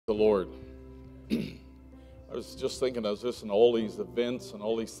The Lord. I was just thinking, I was listening to all these events and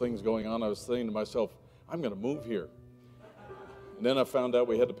all these things going on. I was thinking to myself, I'm going to move here. And then I found out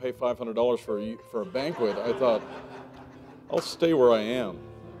we had to pay $500 for a banquet. I thought, I'll stay where I am.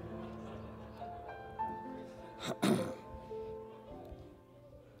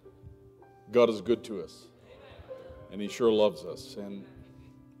 God is good to us, and He sure loves us, and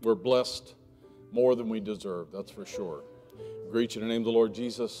we're blessed more than we deserve, that's for sure. I greet you in the name of the Lord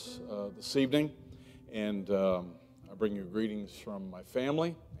Jesus this evening, and I bring you greetings from my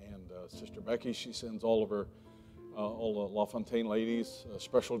family, and Sister Becky, she sends all the La Fontaine ladies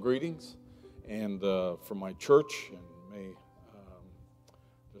special greetings, and from my church, and may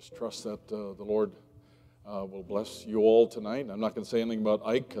just trust that the Lord will bless you all tonight. I'm not going to say anything about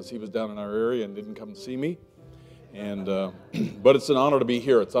Ike because he was down in our area and didn't come to see me. And but it's an honor to be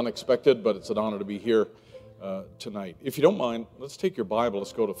here. It's unexpected, but it's an honor to be here tonight. If you don't mind, let's take your Bible.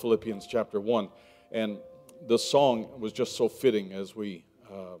 Let's go to Philippians chapter 1. And this song was just so fitting as we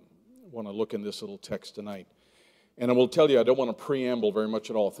want to look in this little text tonight. And I will tell you, I don't want to preamble very much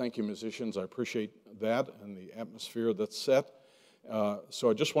at all. Thank you, musicians. I appreciate that and the atmosphere that's set.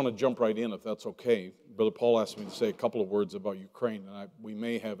 So I just want to jump right in, if that's okay. Brother Paul asked me to say a couple of words about Ukraine, and we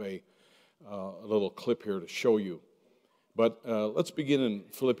may have a little clip here to show you. But let's begin in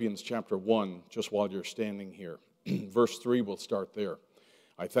Philippians chapter 1, just while you're standing here. Verse 3, we'll start there.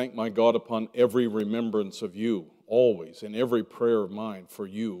 I thank my God upon every remembrance of you, always, in every prayer of mine for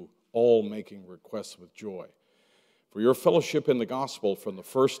you, all making requests with joy, for your fellowship in the gospel from the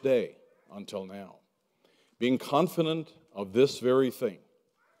first day until now, being confident of this very thing,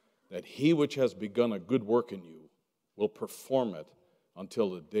 that he which has begun a good work in you will perform it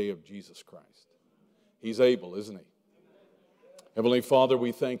until the day of Jesus Christ. He's able, isn't he? Heavenly Father,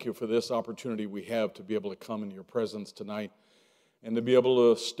 we thank you for this opportunity we have to be able to come in your presence tonight and to be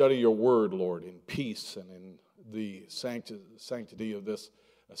able to study your word, Lord, in peace and in the sanctity of this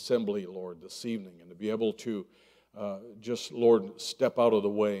assembly, Lord, this evening, and to be able to just, Lord, step out of the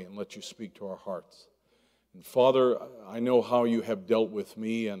way and let you speak to our hearts. And Father, I know how you have dealt with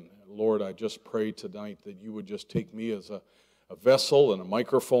me, and Lord, I just pray tonight that you would just take me as a vessel and a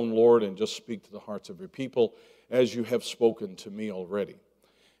microphone, Lord, and just speak to the hearts of your people as you have spoken to me already.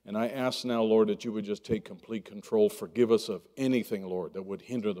 And I ask now, Lord, that you would just take complete control. Forgive us of anything, Lord, that would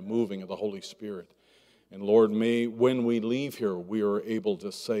hinder the moving of the Holy Spirit. And Lord, may when we leave here, we are able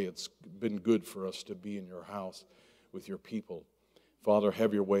to say it's been good for us to be in your house with your people. Father,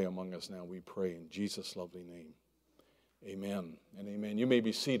 have your way among us now, we pray in Jesus' lovely name. Amen and amen. You may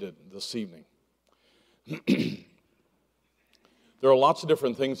be seated this evening. There are lots of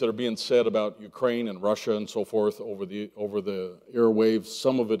different things that are being said about Ukraine and Russia and so forth over the airwaves.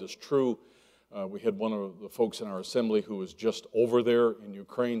 Some of it is true. We had one of the folks in our assembly who was just over there in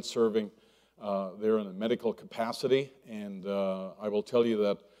Ukraine serving there in a medical capacity. And I will tell you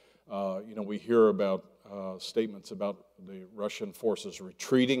that, we hear about statements about the Russian forces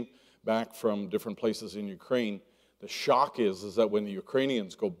retreating back from different places in Ukraine. The shock is that when the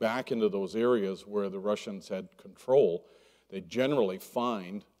Ukrainians go back into those areas where the Russians had control, they generally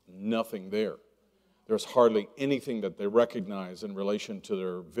find nothing there. There's hardly anything that they recognize in relation to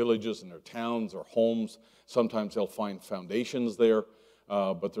their villages and their towns or homes. Sometimes they'll find foundations there,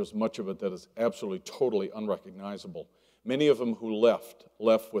 but there's much of it that is absolutely, totally unrecognizable. Many of them who left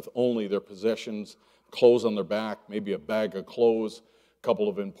with only their possessions, clothes on their back, maybe a bag of clothes, a couple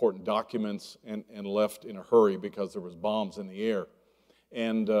of important documents, and left in a hurry because there was bombs in the air.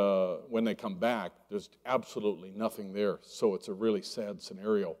 And when they come back, there's absolutely nothing there. So it's a really sad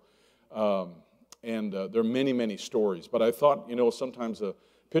scenario. And there are many, many stories. But I thought, sometimes a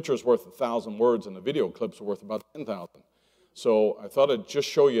picture's worth 1,000 words and a video clip's worth about 10,000. So I thought I'd just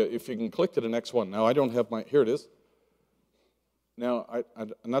show you, if you can click to the next one. Now, I don't have here it is. Now,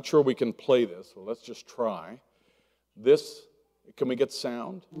 I'm not sure we can play this, so let's just try. This, can we get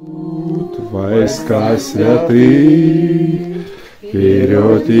sound? Войска святых,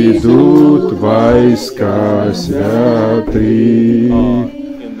 вперед идут войска святых,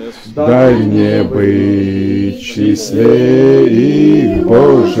 дай мне быть в числе их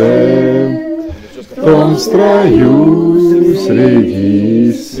Божьем, в том строю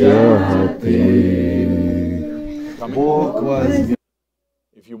среди святых. Бог возьми.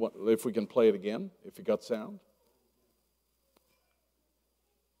 If we can play it again, if you got sound.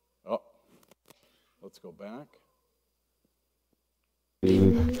 Oh, let's go back.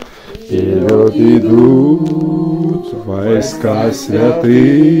 Вперед идут войска святых,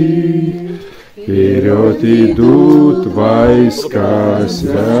 вперед идут войска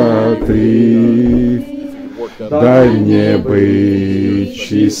святых, дай мне быть в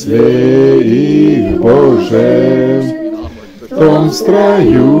числе их, Боже, в том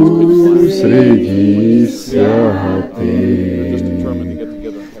строю среди святых.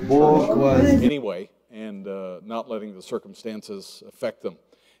 Anyway, and not letting the circumstances affect them.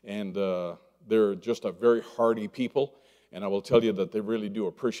 And they're just a very hardy people, and I will tell you that they really do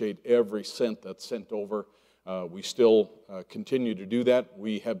appreciate every cent that's sent over. We still continue to do that.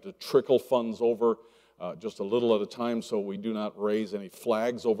 We have to trickle funds over just a little at a time, so we do not raise any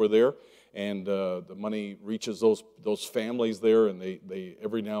flags over there. And the money reaches those families there, and they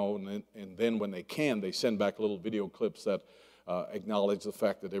every now and then when they can, they send back little video clips that acknowledge the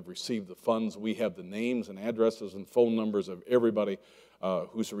fact that they've received the funds. We have the names and addresses and phone numbers of everybody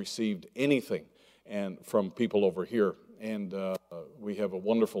who's received anything and from people over here. And we have a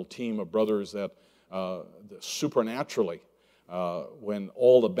wonderful team of brothers that supernaturally, when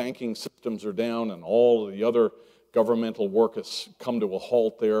all the banking systems are down and all the other governmental work has come to a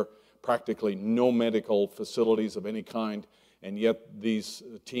halt there, practically no medical facilities of any kind, and yet these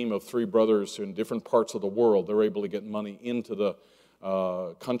team of 3 brothers in different parts of the world, they're able to get money into the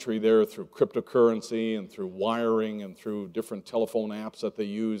country there through cryptocurrency and through wiring and through different telephone apps that they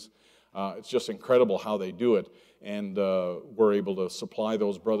use. It's just incredible how they do it, and we're able to supply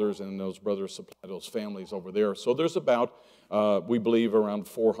those brothers, and those brothers supply those families over there. So there's about, we believe, around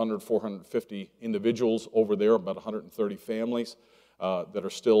 400, 450 individuals over there, about 130 families that are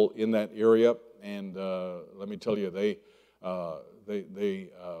still in that area, and let me tell you, they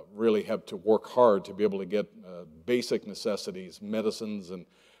really have to work hard to be able to get basic necessities, medicines and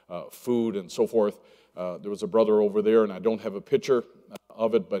food and so forth. There was a brother over there, and I don't have a picture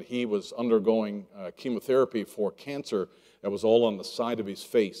of it, but he was undergoing chemotherapy for cancer that was all on the side of his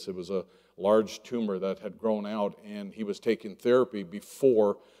face. It was a large tumor that had grown out, and he was taking therapy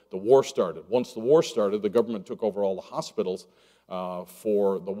before the war started. Once the war started, the government took over all the hospitals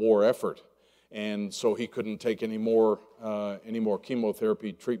for the war effort. And so he couldn't take any more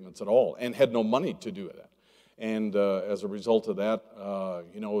chemotherapy treatments at all, and had no money to do that. And as a result of that,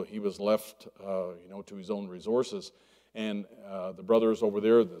 he was left, to his own resources. And the brothers over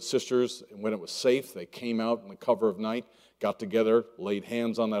there, the sisters, when it was safe, they came out in the cover of night, got together, laid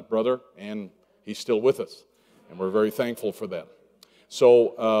hands on that brother, and he's still with us. And we're very thankful for that.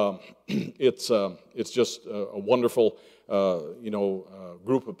 So it's just a wonderful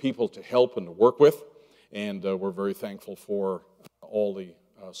group of people to help and to work with, and we're very thankful for all the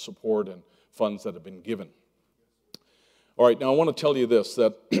support and funds that have been given. All right, now I want to tell you this,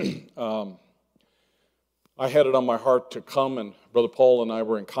 that I had it on my heart to come, and Brother Paul and I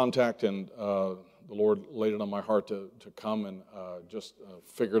were in contact, and the Lord laid it on my heart to come, and just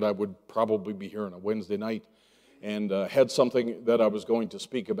figured I would probably be here on a Wednesday night, and had something that I was going to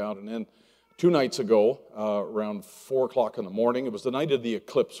speak about. And then 2 nights ago, around 4 o'clock in the morning, it was the night of the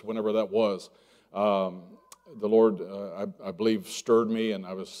eclipse, whenever that was, the Lord, I believe, stirred me, and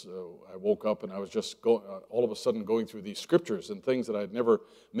I woke up, and I was just all of a sudden going through these scriptures and things that I had never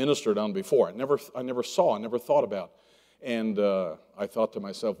ministered on before. I never saw, I never thought about. And I thought to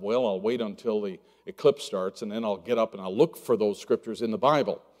myself, well, I'll wait until the eclipse starts, and then I'll get up and I'll look for those scriptures in the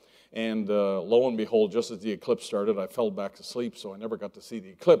Bible. And lo and behold, just as the eclipse started, I fell back asleep, so I never got to see the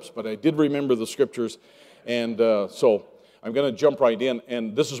eclipse. But I did remember the scriptures, and so I'm going to jump right in.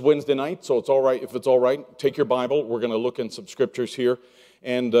 And this is Wednesday night, so it's all right. If it's all right, take your Bible. We're going to look in some scriptures here.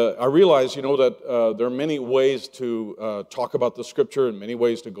 And I realize, that there are many ways to talk about the scripture and many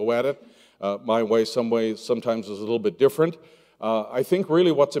ways to go at it. My way, sometimes is a little bit different. I think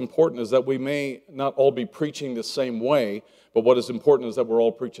really what's important is that we may not all be preaching the same way, but what is important is that we're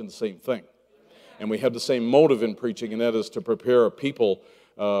all preaching the same thing. And we have the same motive in preaching, and that is to prepare a people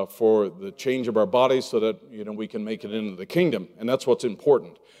for the change of our bodies so that we can make it into the kingdom. And that's what's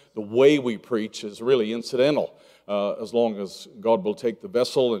important. The way we preach is really incidental. As long as God will take the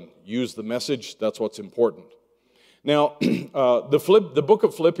vessel and use the message, that's what's important. Now, the book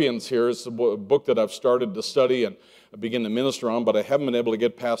of Philippians here is a book that I've started to study and begin to minister on, but I haven't been able to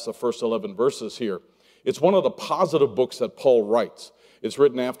get past the first 11 verses here. It's one of the positive books that Paul writes. It's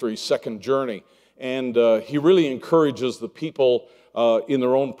written after his second journey, and he really encourages the people in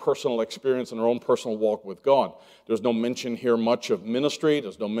their own personal experience and their own personal walk with God. There's no mention here much of ministry.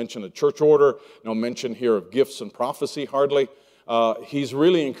 There's no mention of church order, no mention here of gifts and prophecy, hardly. He's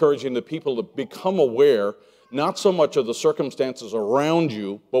really encouraging the people to become aware, not so much of the circumstances around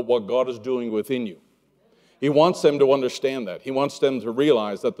you, but what God is doing within you. He wants them to understand that. He wants them to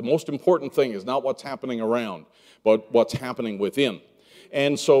realize that the most important thing is not what's happening around, but what's happening within.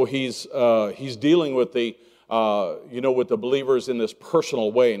 And so he's dealing with the with the believers in this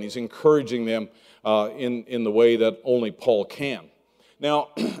personal way, and he's encouraging them in the way that only Paul can. Now,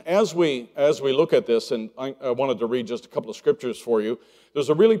 as we look at this, and I wanted to read just a couple of scriptures for you, there's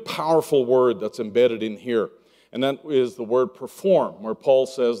a really powerful word that's embedded in here, and that is the word perform, where Paul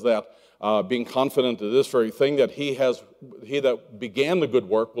says that being confident of this very thing, that he that began the good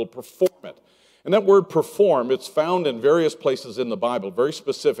work will perform it. And that word perform, it's found in various places in the Bible, very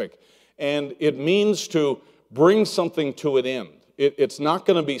specific, and it means to bring something to an end. It's not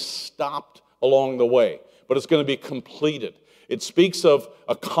going to be stopped along the way, but it's going to be completed. It speaks of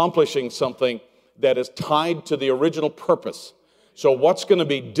accomplishing something that is tied to the original purpose. So what's going to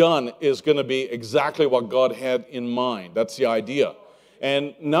be done is going to be exactly what God had in mind. That's the idea.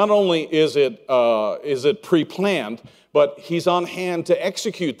 And not only is it pre-planned, but he's on hand to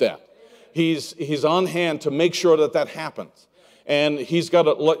execute that. He's on hand to make sure that happens. And he's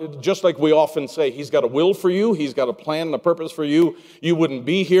got just like we often say, he's got a will for you, he's got a plan and a purpose for you. You wouldn't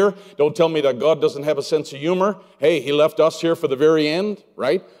be here. Don't tell me that God doesn't have a sense of humor. Hey, he left us here for the very end,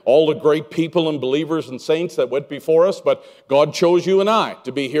 right? All the great people and believers and saints that went before us, but God chose you and I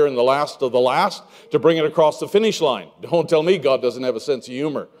to be here in the last of the last, to bring it across the finish line. Don't tell me God doesn't have a sense of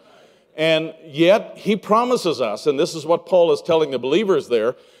humor. And yet, he promises us, and this is what Paul is telling the believers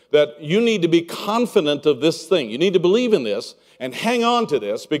there, that you need to be confident of this thing. You need to believe in this and hang on to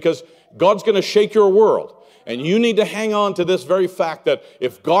this, because God's going to shake your world. And you need to hang on to this very fact that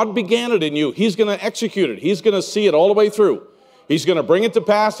if God began it in you, he's going to execute it. He's going to see it all the way through. He's going to bring it to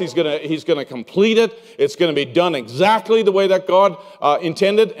pass. He's going to complete it. It's going to be done exactly the way that God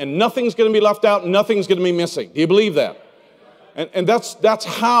intended, and nothing's going to be left out, nothing's going to be missing. Do you believe that? And that's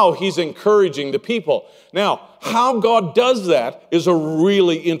how he's encouraging the people. Now, how God does that is a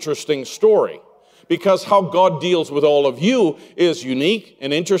really interesting story, because how God deals with all of you is unique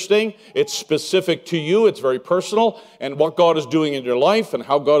and interesting. It's specific to you. It's very personal. And what God is doing in your life and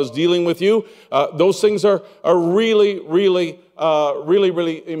how God is dealing with you, those things are really, really,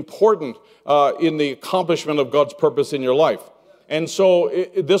 really important in the accomplishment of God's purpose in your life. And so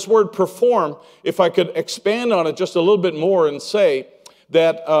this word perform, if I could expand on it just a little bit more and say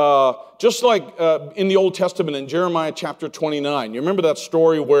that just like in the Old Testament in Jeremiah chapter 29, you remember that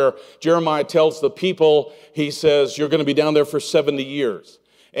story where Jeremiah tells the people, he says, you're going to be down there for 70 years.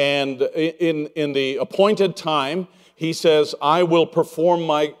 And in the appointed time, he says, I will perform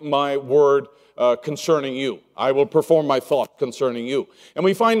my word concerning you. I will perform my thought concerning you. And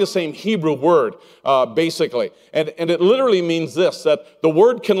we find the same Hebrew word, basically. And it literally means this, that the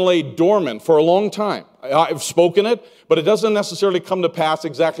word can lay dormant for a long time. I've spoken it, but it doesn't necessarily come to pass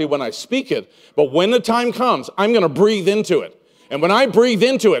exactly when I speak it. But when the time comes, I'm going to breathe into it. And when I breathe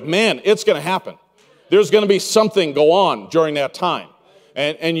into it, man, it's going to happen. There's going to be something go on during that time.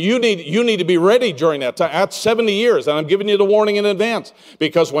 And you need to be ready during that time. That's 70 years, and I'm giving you the warning in advance.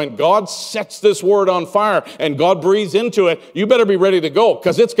 Because when God sets this word on fire and God breathes into it, you better be ready to go,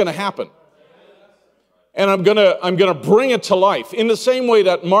 because it's going to happen. And I'm gonna bring it to life in the same way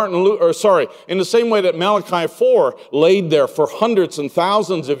that in the same way that Malachi 4 laid there for hundreds and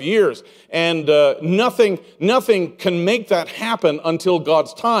thousands of years, and nothing can make that happen until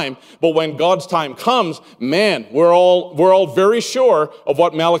God's time. But when God's time comes, man, we're all very sure of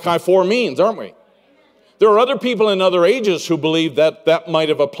what Malachi 4 means, aren't we? There are other people in other ages who believe that might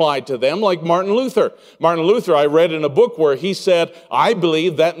have applied to them, like Martin Luther. Martin Luther, I read in a book where he said, I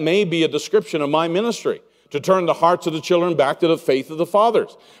believe that may be a description of my ministry, to turn the hearts of the children back to the faith of the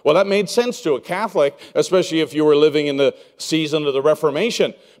fathers. Well, that made sense to a Catholic, especially if you were living in the season of the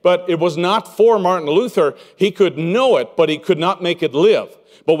Reformation. But it was not for Martin Luther. He could know it, but he could not make it live.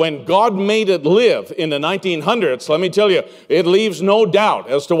 But when God made it live in the 1900s, let me tell you, it leaves no doubt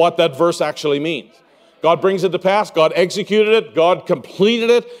as to what that verse actually means. God brings it to pass. God executed it. God completed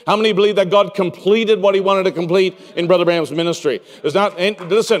it. How many believe that God completed what he wanted to complete in Brother Branham's ministry?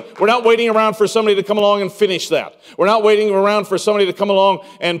 Listen, we're not waiting around for somebody to come along and finish that. We're not waiting around for somebody to come along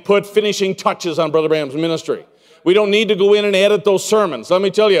and put finishing touches on Brother Branham's ministry. We don't need to go in and edit those sermons. Let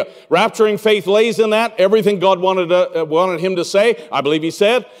me tell you, rapturing faith lays in that. Everything God wanted him to say, I believe he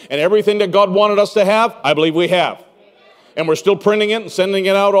said. And everything that God wanted us to have, I believe we have. And we're still printing it and sending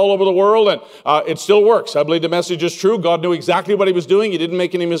it out all over the world, and it still works. I believe the message is true. God knew exactly what he was doing. He didn't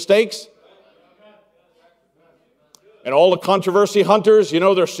make any mistakes. And all the controversy hunters,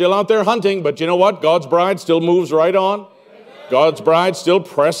 they're still out there hunting, but you know what? God's bride still moves right on. God's bride still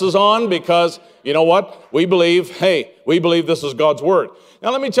presses on, because you know what? We believe this is God's word.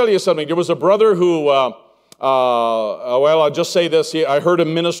 Now let me tell you something. There was a brother who, I'll just say this. I heard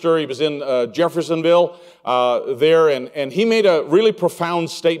him minister. He was in Jeffersonville there, and he made a really profound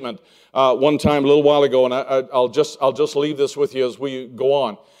statement one time a little while ago, and I'll just leave this with you as we go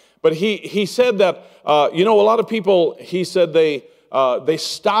on. But he said that, a lot of people, he said they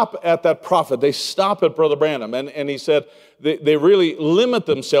stop at that prophet. They stop at Brother Branham. And he said they really limit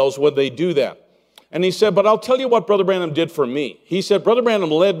themselves when they do that. And he said, but I'll tell you what Brother Branham did for me. He said, Brother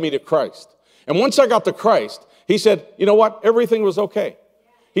Branham led me to Christ. And once I got to Christ, he said, you know what? Everything was okay.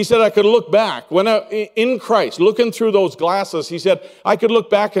 He said, I could look back in Christ, looking through those glasses. He said, I could look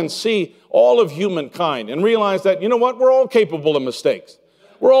back and see all of humankind and realize that, you know what? We're all capable of mistakes.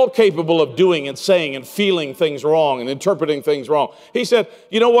 We're all capable of doing and saying and feeling things wrong and interpreting things wrong. He said,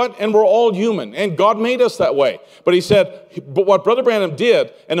 you know what? And we're all human, and God made us that way. But he said, but what Brother Branham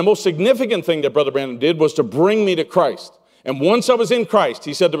did, and the most significant thing that Brother Branham did, was to bring me to Christ. And once I was in Christ,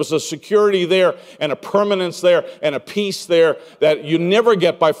 he said there was a security there and a permanence there and a peace there that you never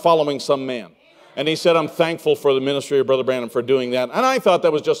get by following some man. And he said, I'm thankful for the ministry of Brother Branham for doing that. And I thought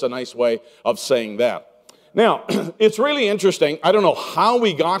that was just a nice way of saying that. Now, it's really interesting. I don't know how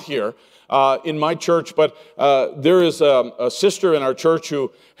we got here in my church, but there is a sister in our church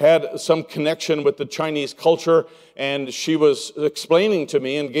who had some connection with the Chinese culture, and she was explaining to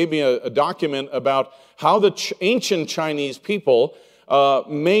me and gave me a document about how the ancient Chinese people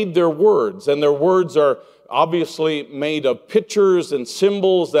made their words. And their words are obviously made of pictures and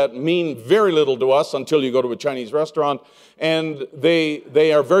symbols that mean very little to us until you go to a Chinese restaurant, and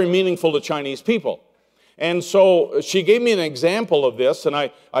they are very meaningful to Chinese people. And so she gave me an example of this, and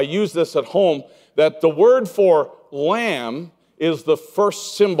I use this at home, that the word for lamb is the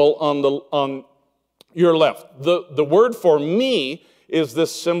first symbol on your left. The word for me is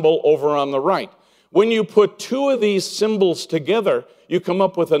this symbol over on the right. When you put two of these symbols together, you come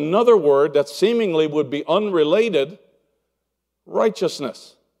up with another word that seemingly would be unrelated,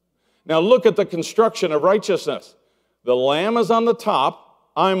 righteousness. Now look at the construction of righteousness. The lamb is on the top,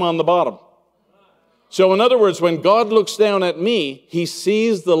 I'm on the bottom. So in other words, when God looks down at me, he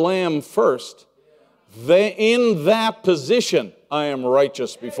sees the lamb first. In that position, I am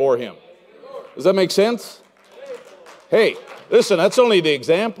righteous before him. Does that make sense? Hey, listen, that's only the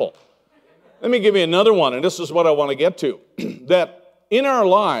example. Let me give you another one, and this is what I want to get to. That in our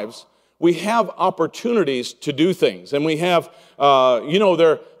lives, we have opportunities to do things, and we have, there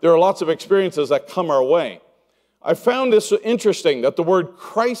are lots of experiences that come our way. I found this interesting, that the word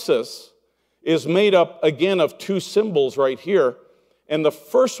crisis is made up, again, of two symbols right here. And the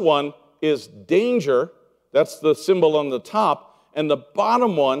first one is danger. That's the symbol on the top. And the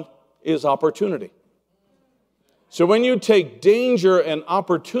bottom one is opportunity. So when you take danger and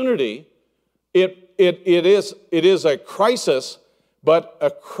opportunity, it is a crisis, but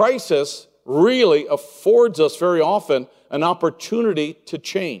a crisis really affords us very often an opportunity to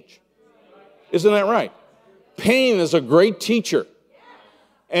change. Isn't that right? Pain is a great teacher.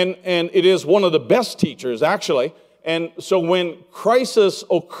 And it is one of the best teachers, actually. And so when crises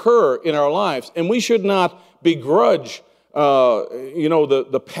occur in our lives, and we should not begrudge,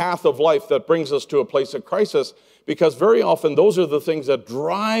 the path of life that brings us to a place of crisis, because very often those are the things that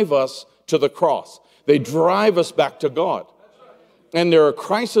drive us to the cross. They drive us back to God. And there are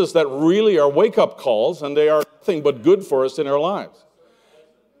crises that really are wake-up calls, and they are nothing but good for us in our lives.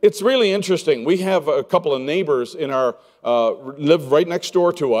 It's really interesting. We have a couple of neighbors in our live right next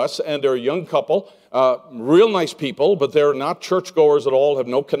door to us, and they're a young couple, real nice people, but they're not churchgoers at all, have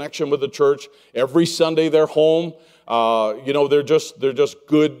no connection with the church. Every Sunday they're home. They're just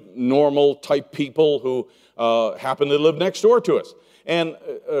good, normal type people who happen to live next door to us. And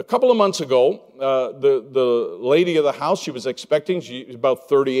a couple of months ago, the lady of the house, she was expecting, she's about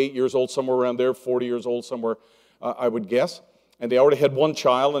 38 years old, somewhere around there, 40 years old somewhere, I would guess. And they already had one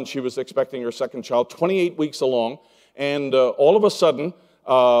child, and she was expecting her second child, 28 weeks along. And all of a sudden,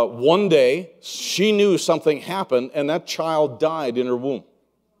 one day, she knew something happened, and that child died in her womb.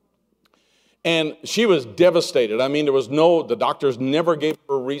 And she was devastated. I mean, the doctors never gave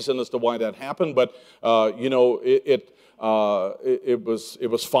her a reason as to why that happened, but, it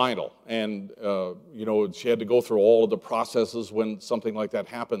was final. And, she had to go through all of the processes when something like that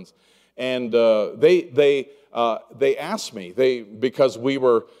happens. And they asked me, because we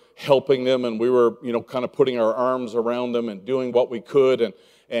were helping them, and we were, kind of putting our arms around them and doing what we could,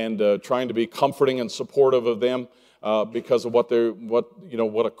 and trying to be comforting and supportive of them because of what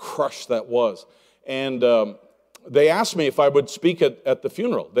a crush that was. And they asked me if I would speak at the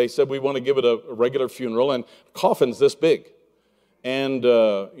funeral. They said, we want to give it a regular funeral, and coffin's this big. And,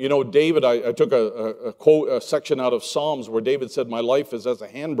 David, I took a quote, a section out of Psalms where David said, my life is as a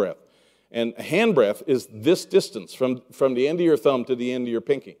handbreadth. And a handbreadth is this distance from the end of your thumb to the end of your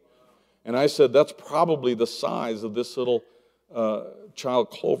pinky. And I said, that's probably the size of this little child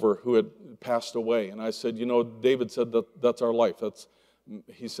Clover who had passed away. And I said, David said that's our life.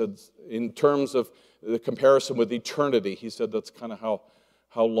 he said, in terms of the comparison with eternity, he said that's kind of how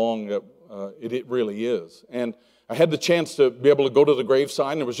long it really is. And I had the chance to be able to go to the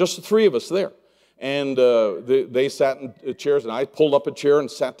graveside, and there was just the three of us there. And they sat in chairs, and I pulled up a chair and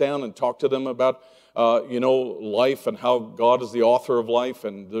sat down and talked to them about, life and how God is the author of life,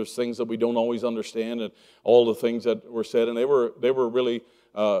 and there's things that we don't always understand, and all the things that were said. And they were really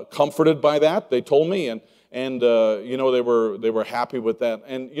comforted by that. They told me, and they were happy with that.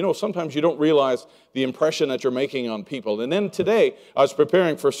 And sometimes you don't realize the impression that you're making on people. And then today I was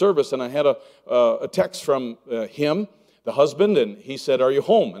preparing for service, and I had a text from him, the husband, and he said, "Are you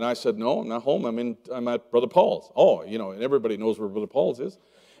home?" And I said, "No, I'm not home. I'm at Brother Paul's." Oh, and everybody knows where Brother Paul's is.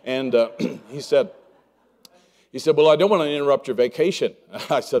 And he said, "Well, I don't want to interrupt your vacation."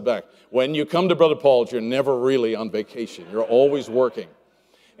 I said back, "When you come to Brother Paul's, you're never really on vacation. You're always working."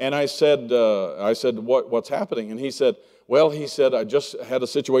 And I said, "What's happening?" And he said, "I just had a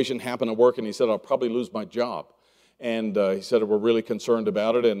situation happen at work," and he said, "I'll probably lose my job." And he said, "We're really concerned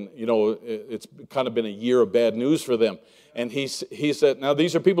about it, and it's kind of been a year of bad news for them." And he said, "Now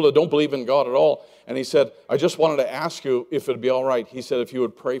these are people that don't believe in God at all." And he said, "I just wanted to ask you if it'd be all right." He said, "If you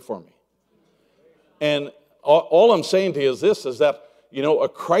would pray for me." And all I'm saying to you is this: is that a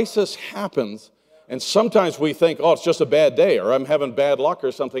crisis happens, and sometimes we think, "Oh, it's just a bad day," or "I'm having bad luck,"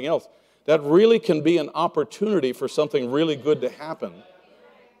 or something else. That really can be an opportunity for something really good to happen.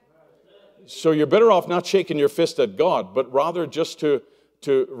 So you're better off not shaking your fist at God, but rather just to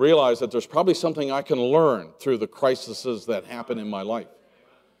realize that there's probably something I can learn through the crises that happen in my life.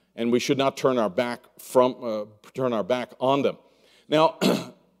 And we should not turn our back on them. Now,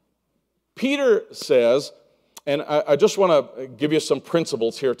 Peter says, and I just want to give you some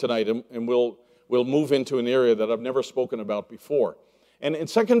principles here tonight, and we'll move into an area that I've never spoken about before. And in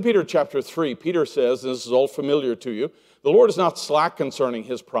 2 Peter chapter 3, Peter says, and this is all familiar to you, "The Lord is not slack concerning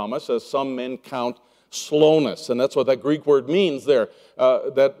his promise, as some men count slowness." And that's what that Greek word means there,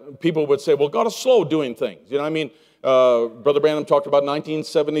 that people would say, "Well, God is slow doing things." Brother Branham talked about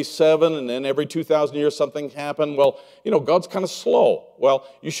 1977, and then every 2,000 years something happened. Well, God's kind of slow. Well,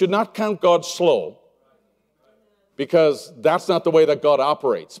 you should not count God slow, because that's not the way that God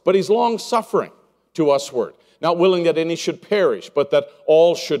operates. But he's long-suffering to usward, not willing that any should perish, but that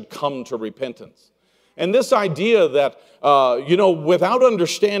all should come to repentance. And this idea that, without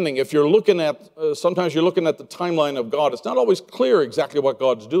understanding, if you're looking at, sometimes you're looking at the timeline of God, it's not always clear exactly what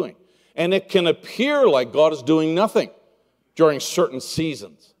God's doing. And it can appear like God is doing nothing during certain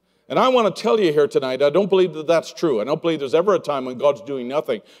seasons. And I want to tell you here tonight, I don't believe that that's true. I don't believe there's ever a time when God's doing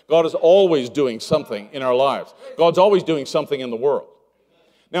nothing. God is always doing something in our lives. God's always doing something in the world.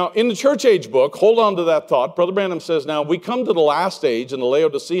 Now, in the church age book, hold on to that thought. Brother Branham says, now, we come to the last age, in the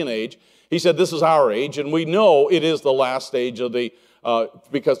Laodicean age. He said, this is our age, and we know it is the last stage of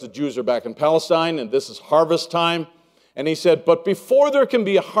because the Jews are back in Palestine, and this is harvest time. And he said, but before there can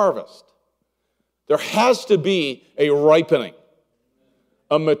be a harvest, there has to be a ripening,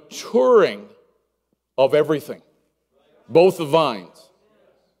 a maturing of everything, both the vines,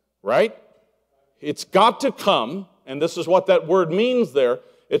 right? It's got to come, and this is what that word means there,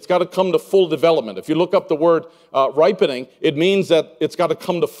 it's got to come to full development. If you look up the word ripening, it means that it's got to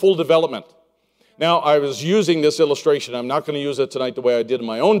come to full development. Now, I was using this illustration. I'm not going to use it tonight the way I did in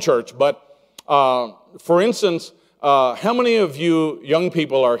my own church, but for instance, how many of you young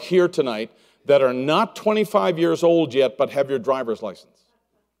people are here tonight that are not 25 years old yet but have your driver's license?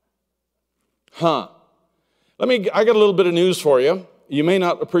 I got a little bit of news for you. You may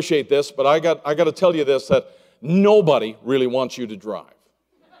not appreciate this, but I got to tell you this, that nobody really wants you to drive.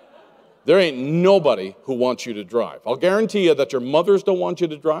 There ain't nobody who wants you to drive. I'll guarantee you that your mothers don't want you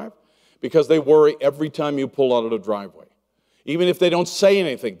to drive because they worry every time you pull out of the driveway. Even if they don't say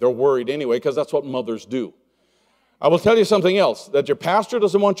anything, they're worried anyway because that's what mothers do. I will tell you something else, that your pastor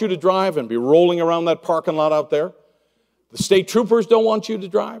doesn't want you to drive and be rolling around that parking lot out there. The state troopers don't want you to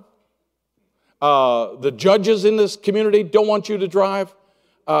drive. The judges in this community don't want you to drive.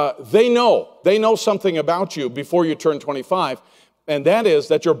 They know something about you before you turn 25, and that is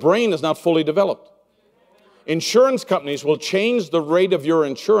that your brain is not fully developed. Insurance companies will change the rate of your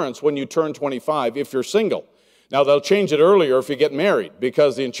insurance when you turn 25 if you're single. Now, they'll change it earlier if you get married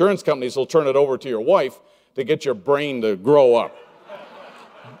because the insurance companies will turn it over to your wife to get your brain to grow up.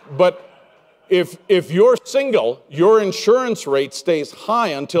 But if you're single, your insurance rate stays high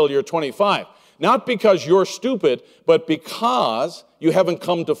until you're 25. Not because you're stupid, but because you haven't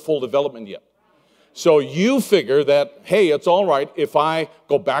come to full development yet. So you figure that, hey, it's all right if I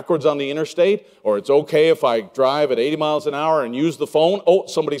go backwards on the interstate, or it's okay if I drive at 80 miles an hour and use the phone. Oh,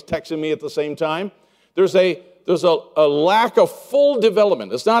 somebody's texting me at the same time. There's a there's a lack of full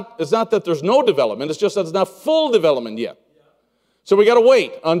development. It's not that there's no development, it's just that it's not full development yet. So we got to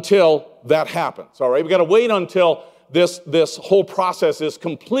wait until that happens, all right? We got to wait until this whole process is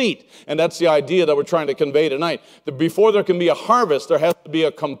complete, and that's the idea that we're trying to convey tonight. That before there can be a harvest, there has to be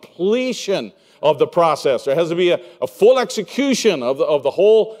a completion of the process. There has to be a full execution of the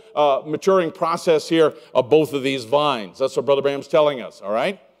whole maturing process here of both of these vines. That's what Brother Branham's telling us, all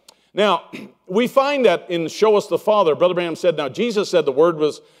right? Now, we find that in Show Us the Father, Brother Branham said, now Jesus said the word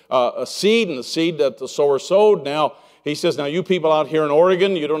was a seed, and the seed that the sower sowed. Now, he says, now you people out here in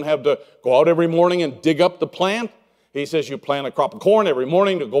Oregon, you don't have to go out every morning and dig up the plant. He says you plant a crop of corn every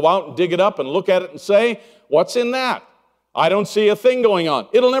morning to go out and dig it up and look at it and say, what's in that? I don't see a thing going on.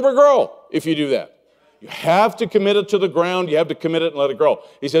 It'll never grow if you do that. You have to commit it to the ground. You have to commit it and let it grow.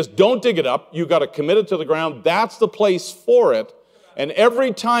 He says, don't dig it up. You got to commit it to the ground. That's the place for it. And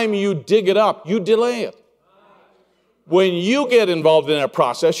every time you dig it up, you delay it. When you get involved in that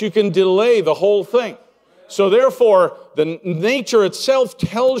process, you can delay the whole thing. So therefore, the nature itself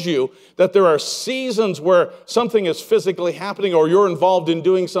tells you that there are seasons where something is physically happening or you're involved in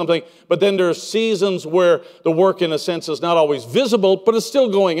doing something, but then there are seasons where the work, in a sense, is not always visible, but it's still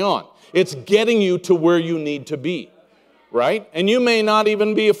going on. It's getting you to where you need to be, right? And you may not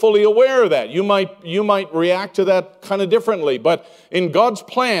even be fully aware of that. You might react to that kind of differently, but in God's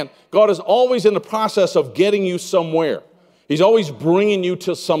plan, God is always in the process of getting you somewhere. He's always bringing you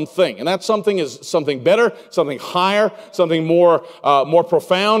to something, and that something is something better, something higher, something more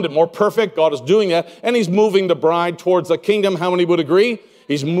profound and more perfect. God is doing that, and He's moving the bride towards the kingdom. How many would agree?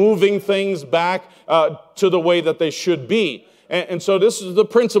 He's moving things back to the way that they should be. And so this is the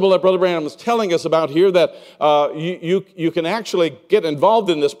principle that Brother Branham is telling us about here, that you can actually get involved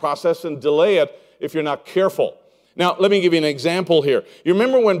in this process and delay it if you're not careful. Now, let me give you an example here. You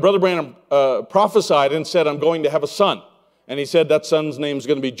remember when Brother Branham prophesied and said, I'm going to have a son. And he said that son's name is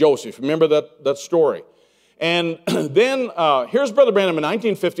going to be Joseph. Remember that story? And then here's Brother Branham in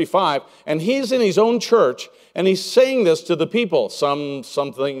 1955, and he's in his own church, and he's saying this to the people.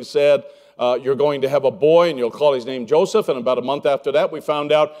 Something said, you're going to have a boy, and you'll call his name Joseph. And about a month after that, we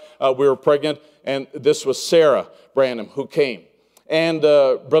found out we were pregnant, and this was Sarah Branham who came. And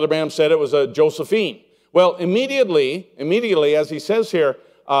Brother Branham said it was a Josephine. Well, immediately, as he says here,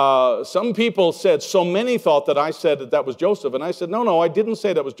 some people said, so many thought that I said that was Joseph. And I said, no, I didn't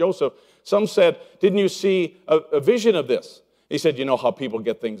say that was Joseph. Some said, didn't you see a vision of this? He said, you know how people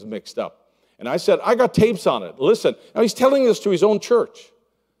get things mixed up. And I said, I got tapes on it. Listen. Now he's telling this to his own church.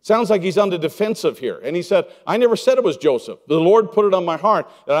 Sounds like he's on the defensive here. And he said, I never said it was Joseph. The Lord put it on my heart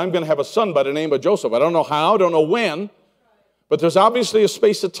that I'm going to have a son by the name of Joseph. I don't know how, I don't know when, but there's obviously a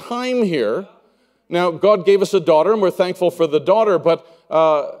space of time here. Now, God gave us a daughter, and we're thankful for the daughter, but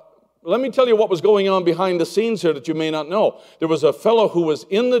let me tell you what was going on behind the scenes here that you may not know. There was a fellow who was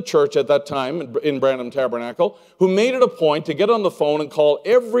in the church at that time in Branham Tabernacle who made it a point to get on the phone and call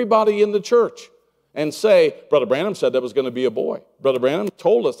everybody in the church and say, Brother Branham said that was going to be a boy. Brother Branham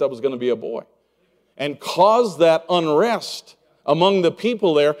told us that was going to be a boy. And caused that unrest among the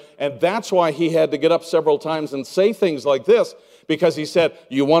people there, and that's why he had to get up several times and say things like this, because he said,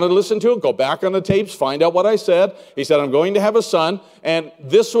 you want to listen to it? Go back on the tapes, find out what I said. He said, I'm going to have a son. And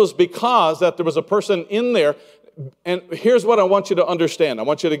this was because that there was a person in there. And here's what I want you to understand. I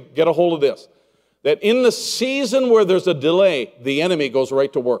want you to get a hold of this. That in the season where there's a delay, the enemy goes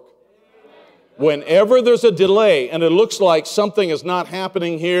right to work. Whenever there's a delay and it looks like something is not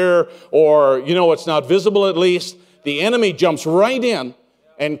happening here, or, it's not visible at least, the enemy jumps right in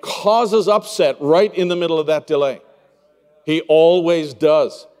and causes upset right in the middle of that delay. He always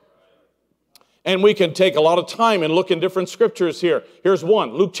does. And we can take a lot of time and look in different scriptures here. Here's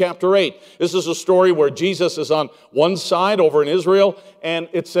one, Luke chapter 8. This is a story where Jesus is on one side over in Israel, and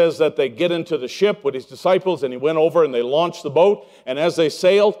it says that they get into the ship with his disciples, and he went over and they launched the boat, and as they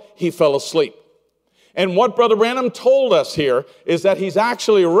sailed, he fell asleep. And what Brother Branham told us here is that he's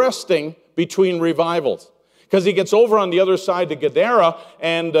actually resting between revivals. Because he gets over on the other side to Gadara,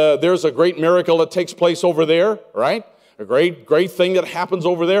 and there's a great miracle that takes place over there, right? A great thing that happens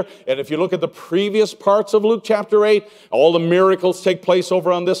over there. And if you look at the previous parts of Luke chapter 8, all the miracles take place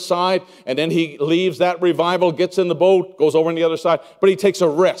over on this side. And then he leaves that revival, gets in the boat, goes over on the other side. But he takes a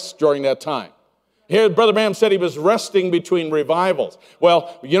rest during that time. Here, Brother Branham said he was resting between revivals.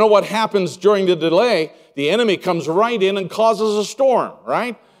 Well, you know what happens during the delay? The enemy comes right in and causes a storm,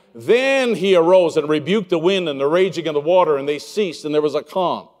 right? Then he arose and rebuked the wind and the raging of the water, and they ceased, and there was a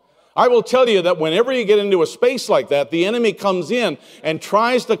calm. I will tell you that whenever you get into a space like that, the enemy comes in and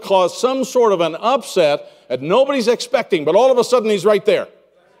tries to cause some sort of an upset that nobody's expecting, but all of a sudden he's right there.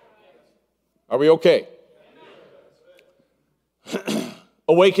 Are we okay?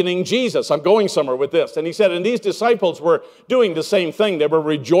 awakening Jesus. I'm going somewhere with this. And he said, and these disciples were doing the same thing. They were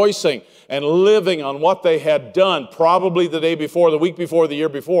rejoicing and living on what they had done, probably the day before, the week before, the year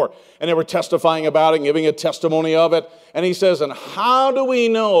before. And they were testifying about it and giving a testimony of it. And he says, and how do we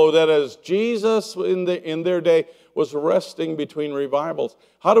know that as Jesus in their day was resting between revivals,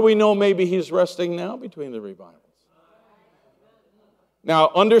 how do we know maybe he's resting now between the revivals?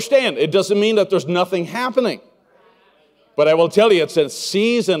 Now, understand, it doesn't mean that there's nothing happening. But I will tell you, it's a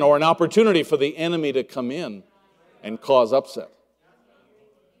season or an opportunity for the enemy to come in and cause upset.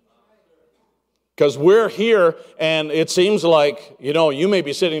 Because we're here, and it seems like, you may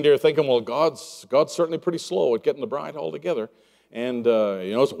be sitting there thinking, well, God's certainly pretty slow at getting the bride all together. And,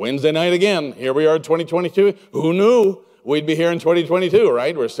 it's Wednesday night again. Here we are in 2022. Who knew we'd be here in 2022,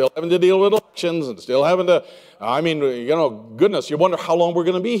 right? We're still having to deal with elections and still having to, goodness, you wonder how long we're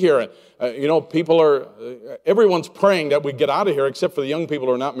going to be here. And, everyone's praying that we get out of here, except for the young people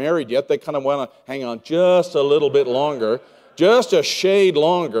who are not married yet. They kind of want to hang on just a little bit longer, just a shade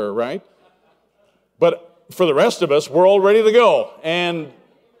longer, right? But for the rest of us, we're all ready to go. And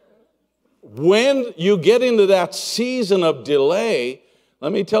when you get into that season of delay,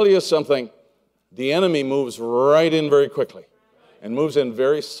 let me tell you something. The enemy moves right in very quickly and moves in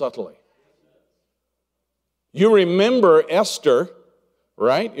very subtly. You remember Esther,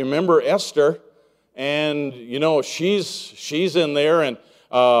 right? You remember Esther, and, she's in there and,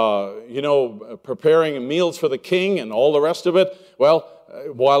 preparing meals for the king and all the rest of it. Well,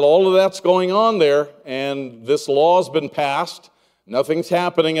 while all of that's going on there and this law's been passed, nothing's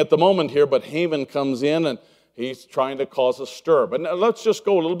happening at the moment here, but Haman comes in and he's trying to cause a stir. But now let's just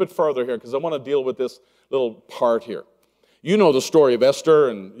go a little bit further here because I want to deal with this little part here. You know the story of Esther,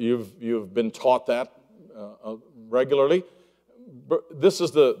 and you've been taught that regularly. But this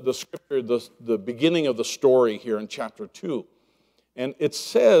is the scripture, the beginning of the story here in chapter 2. And it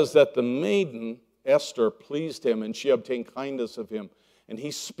says that the maiden, Esther, pleased him, and she obtained kindness of him. And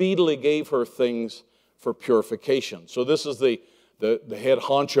he speedily gave her things for purification. So this is the head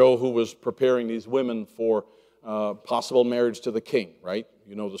honcho who was preparing these women for possible marriage to the king, right?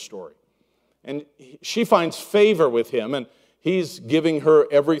 You know the story. And she finds favor with him, and he's giving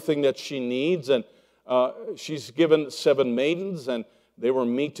her everything that she needs. And she's given 7 maidens, and they were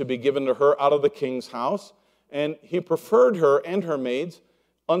meet to be given to her out of the king's house. And he preferred her and her maids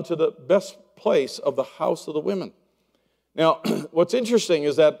unto the best place of the house of the women. Now, what's interesting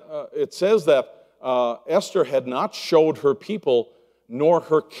is that it says that Esther had not showed her people nor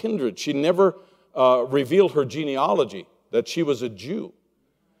her kindred. She never revealed her genealogy, that she was a Jew.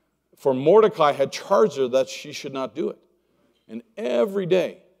 For Mordecai had charged her that she should not do it. And every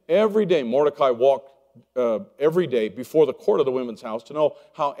day, Mordecai walked every day before the court of the women's house to know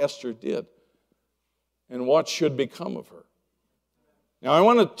how Esther did and what should become of her. Now, I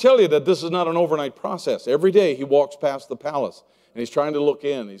want to tell you that this is not an overnight process. Every day he walks past the palace, and he's trying to look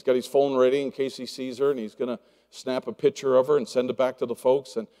in. He's got his phone ready in case he sees her, and he's going to snap a picture of her and send it back to the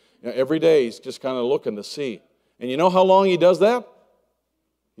folks. And every day he's just kind of looking to see. And you know how long he does that?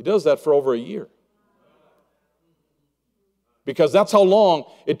 He does that for over a year. Because that's how long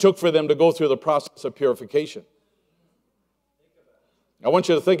it took for them to go through the process of purification. I want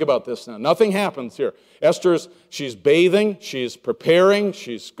you to think about this now. Nothing happens here. She's bathing, she's preparing,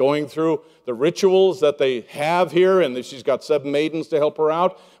 she's going through the rituals that they have here, and she's got 7 maidens to help her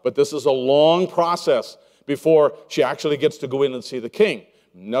out. But this is a long process before she actually gets to go in and see the king.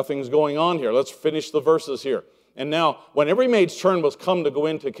 Nothing's going on here. Let's finish the verses here. And now, when every maid's turn was come to go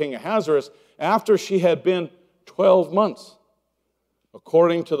into King Ahasuerus, after she had been 12 months,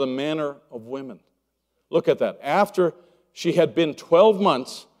 according to the manner of women. Look at that. After she had been 12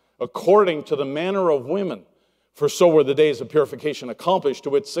 months, according to the manner of women. For so were the days of purification accomplished, to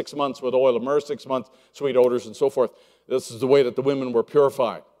wit 6 months with oil of myrrh, 6 months sweet odors, and so forth. This is the way that the women were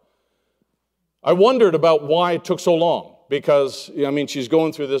purified. I wondered about why it took so long, because, she's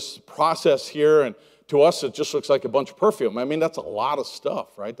going through this process here, and to us it just looks like a bunch of perfume. That's a lot of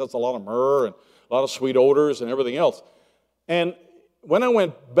stuff, right? That's a lot of myrrh and a lot of sweet odors and everything else. And when I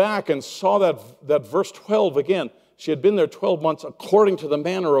went back and saw that verse 12 again, she had been there 12 months according to the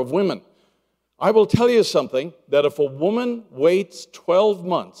manner of women. I will tell you something, that if a woman waits 12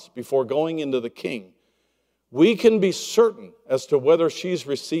 months before going into the king, we can be certain as to whether she's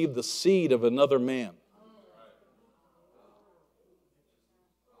received the seed of another man.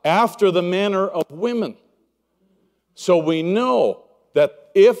 After the manner of women. So we know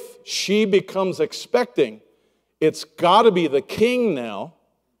that if she becomes expecting, it's got to be the king now,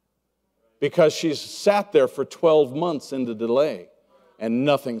 because she's sat there for 12 months in the delay and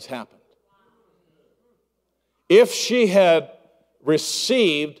nothing's happened. If she had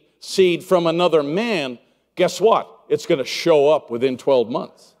received seed from another man, guess what? It's going to show up within 12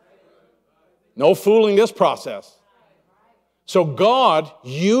 months. No fooling this process. So God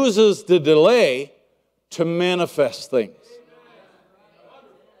uses the delay to manifest things.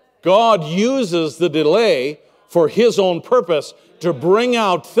 God uses the delay for His own purpose to bring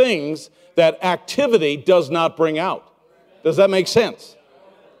out things that activity does not bring out. Does that make sense?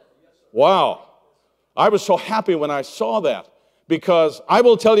 Wow. I was so happy when I saw that, because I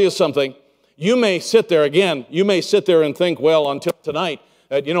will tell you something. You may sit there again, you may sit there and think, well, until tonight,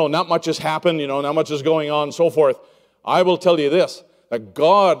 that, not much has happened, not much is going on, and so forth. I will tell you this, that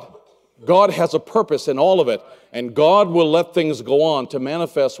God has a purpose in all of it, and God will let things go on to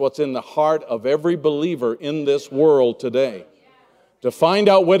manifest what's in the heart of every believer in this world today. To find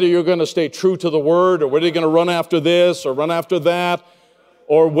out whether you're going to stay true to the Word, or whether you're going to run after this or run after that,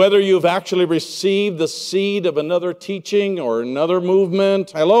 or whether you've actually received the seed of another teaching or another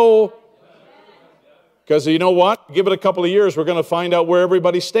movement. Hello? Because you know what? Give it a couple of years, we're going to find out where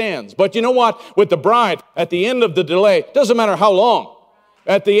everybody stands. But you know what? With the bride, at the end of the delay, doesn't matter how long.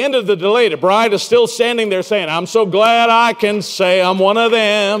 At the end of the delay, the bride is still standing there saying, I'm so glad I can say I'm one of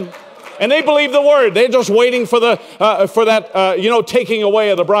them. And they believe the word. They're just waiting for that taking away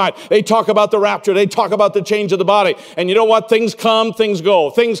of the bride. They talk about the rapture. They talk about the change of the body. And you know what? Things come, things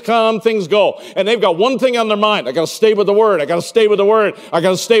go. Things come, things go. And they've got one thing on their mind. I got to stay with the word. I got to stay with the word. I got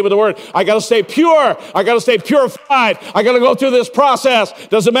to stay with the word. I got to stay pure. I got to stay purified. I got to go through this process.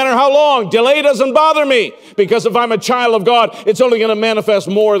 Doesn't matter how long. Delay doesn't bother me, because if I'm a child of God, it's only going to manifest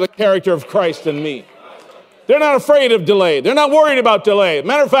more of the character of Christ in me. They're not afraid of delay. They're not worried about delay.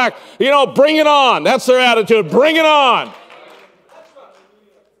 Matter of fact, bring it on. That's their attitude. Bring it on.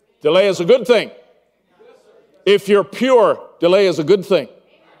 Delay is a good thing. If you're pure, delay is a good thing.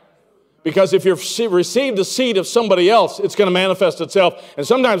 Because if you've received the seed of somebody else, it's going to manifest itself. And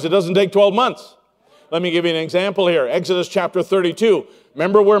sometimes it doesn't take 12 months. Let me give you an example here. Exodus chapter 32.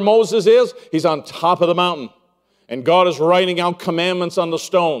 Remember where Moses is? He's on top of the mountain. And God is writing out commandments on the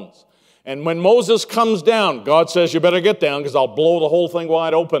stones. And when Moses comes down, God says, you better get down, because I'll blow the whole thing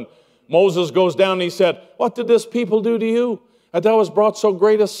wide open. Moses goes down and he said, what did this people do to you, that thou hast brought so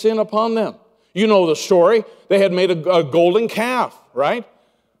great a sin upon them? You know the story. They had made a golden calf, right?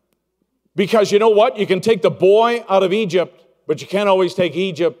 Because you know what? You can take the boy out of Egypt, but you can't always take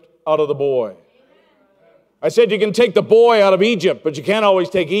Egypt out of the boy. I said you can take the boy out of Egypt, but you can't always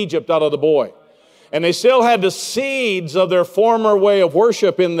take Egypt out of the boy. And they still had the seeds of their former way of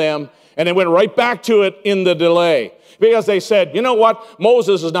worship in them, and they went right back to it in the delay. Because they said, you know what?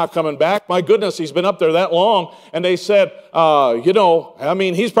 Moses is not coming back. My goodness, he's been up there that long. And they said,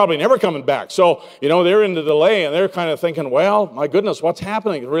 he's probably never coming back. So, they're in the delay, and they're kind of thinking, well, my goodness, what's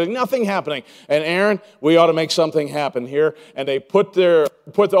happening? There's really nothing happening. And Aaron, we ought to make something happen here. And they put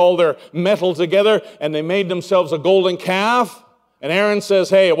all their metal together, and they made themselves a golden calf. And Aaron says,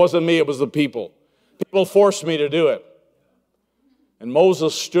 hey, it wasn't me, it was the people. People forced me to do it. And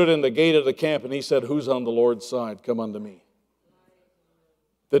Moses stood in the gate of the camp, and he said, who's on the Lord's side? Come unto me.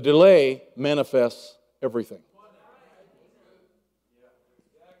 The delay manifests everything.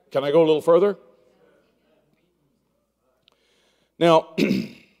 Can I go a little further? Now,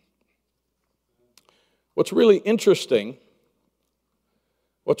 what's really interesting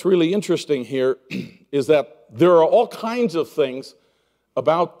here is that there are all kinds of things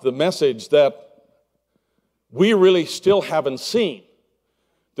about the message that we really still haven't seen.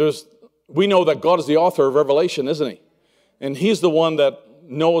 We know that God is the author of Revelation, isn't He? And He's the one that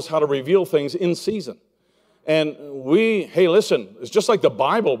knows how to reveal things in season. And hey, listen, it's just like the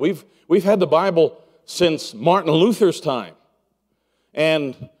Bible. We've had the Bible since Martin Luther's time.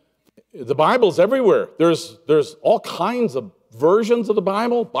 And the Bible's everywhere. There's all kinds of versions of the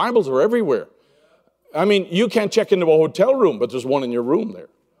Bible. Bibles are everywhere. I mean, you can't check into a hotel room, but there's one in your room there,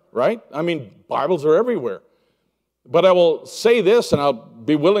 right? I mean, Bibles are everywhere. But I will say this, and I'll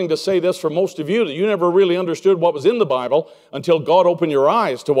be willing to say this for most of you, that you never really understood what was in the Bible until God opened your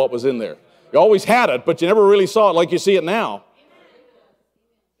eyes to what was in there. You always had it, but you never really saw it like you see it now.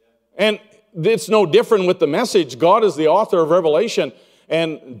 And it's no different with the message. God is the author of Revelation.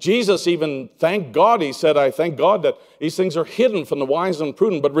 And Jesus even thanked God. He said, I thank God that these things are hidden from the wise and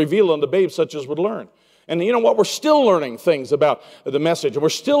prudent, but revealed unto babes such as would learn. And you know what? We're still learning things about the message. We're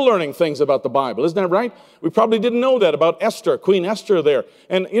still learning things about the Bible. Isn't that right? We probably didn't know that about Esther, Queen Esther there.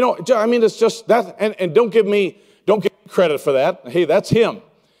 And, it's just that. And don't give me credit for that. Hey, that's him.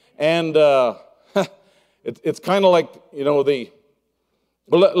 And it's kind of like,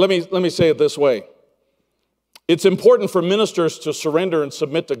 let me say it this way. It's important for ministers to surrender and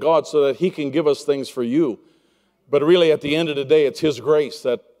submit to God so that He can give us things for you. But really, at the end of the day, it's His grace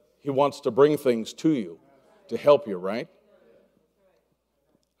that He wants to bring things to you to help you, right?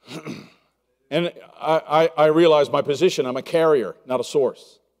 And I realize my position. I'm a carrier, not a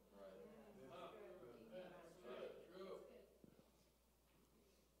source.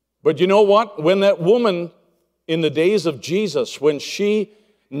 But you know what? When that woman in the days of Jesus, when she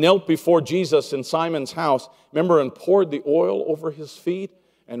knelt before Jesus in Simon's house, remember, and poured the oil over His feet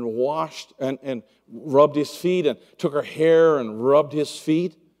and washed and rubbed His feet and took her hair and rubbed His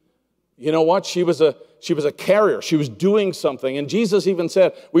feet. You know what? She was a carrier. She was doing something. And Jesus even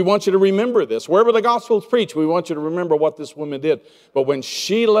said, we want you to remember this. Wherever the gospel is preached, we want you to remember what this woman did. But when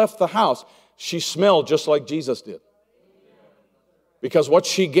she left the house, she smelled just like Jesus did. Because what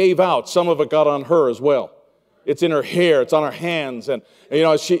she gave out, some of it got on her as well. It's in her hair, it's on her hands, and you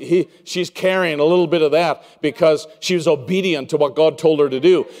know she's carrying a little bit of that because she was obedient to what God told her to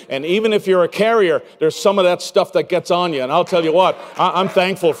do. And even if you're a carrier, there's some of that stuff that gets on you. And I'll tell you what, I'm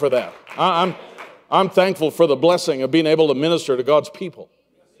thankful for that. I'm thankful for the blessing of being able to minister to God's people.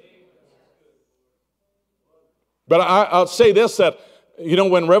 But I'll say this, that you know,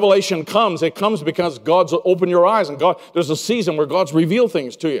 when revelation comes, it comes because God's opened your eyes, and there's a season where God's revealed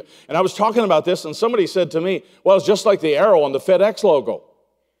things to you. And I was talking about this, and somebody said to me, well, it's just like the arrow on the FedEx logo.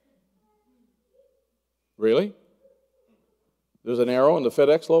 Really? There's an arrow on the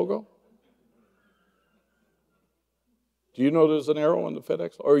FedEx logo? Do you know there's an arrow on the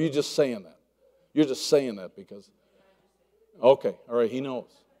FedEx logo? Or are you just saying that? You're just saying that because... Okay, all right, he knows.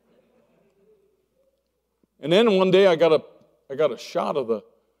 And then one day I got a shot of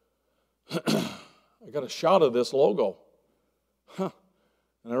this logo. And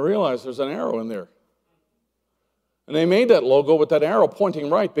I realized there's an arrow in there. And they made that logo with that arrow pointing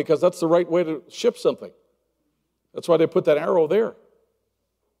right because that's the right way to ship something. That's why they put that arrow there.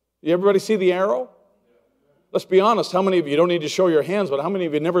 Everybody see the arrow? Let's be honest, how many of you, don't need to show your hands, but how many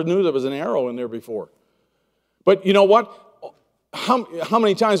of you never knew there was an arrow in there before? But you know what? How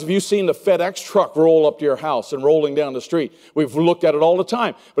many times have you seen the FedEx truck roll up to your house and rolling down the street? We've looked at it all the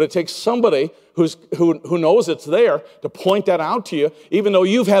time. But it takes somebody who knows it's there to point that out to you, even though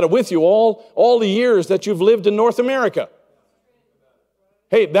you've had it with you all the years that you've lived in North America.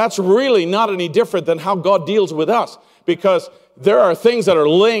 Hey, that's really not any different than how God deals with us, because there are things that are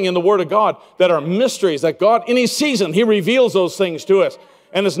laying in the Word of God that are mysteries that God, in His season, He reveals those things to us.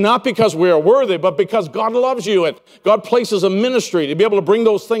 And it's not because we are worthy, but because God loves you, and God places a ministry to be able to bring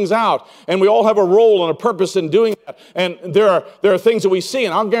those things out. And we all have a role and a purpose in doing that. And there are things that we see,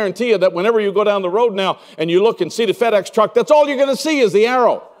 and I'll guarantee you that whenever you go down the road now and you look and see the FedEx truck, that's all you're going to see is the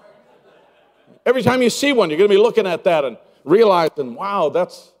arrow. Every time you see one, you're going to be looking at that and realizing, wow,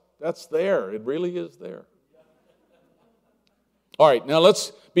 that's there. It really is there. All right, now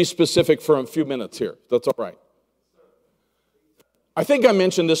let's be specific for a few minutes here. That's all right. I think I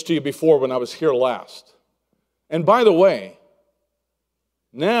mentioned this to you before when I was here last. And by the way,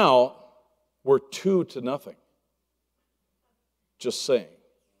 now we're 2-0. Just saying.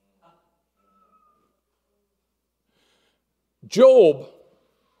 Job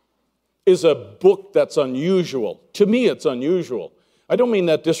is a book that's unusual. To me, it's unusual. I don't mean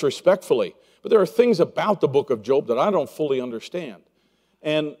that disrespectfully, but there are things about the book of Job that I don't fully understand.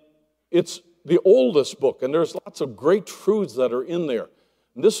 And it's the oldest book, and there's lots of great truths that are in there.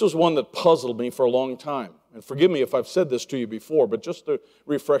 And this was one that puzzled me for a long time. And forgive me if I've said this to you before, but just to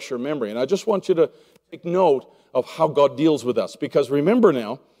refresh your memory. And I just want you to take note of how God deals with us. Because remember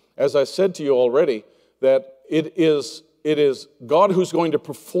now, as I said to you already, that it is God who's going to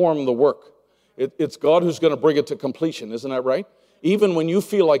perform the work. It's God who's going to bring it to completion. Isn't that right? Even when you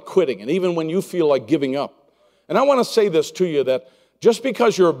feel like quitting, and even when you feel like giving up. And I want to say this to you, that just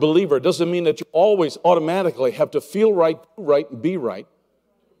because you're a believer doesn't mean that you always automatically have to feel right, do right, and be right.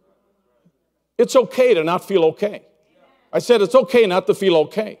 It's okay to not feel okay. I said it's okay not to feel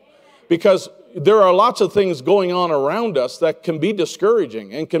okay, because there are lots of things going on around us that can be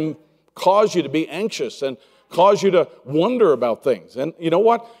discouraging and can cause you to be anxious and cause you to wonder about things. And you know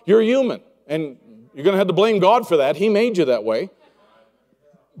what? You're human, and you're going to have to blame God for that. He made you that way.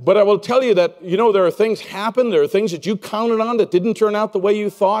 But I will tell you that, you know, there are things happen. There are things that you counted on that didn't turn out the way you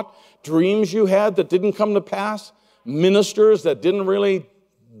thought. Dreams you had that didn't come to pass. Ministers that didn't really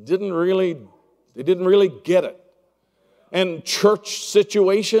get it. And church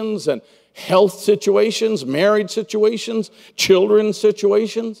situations and health situations, marriage situations, children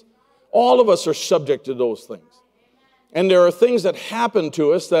situations. All of us are subject to those things. And there are things that happen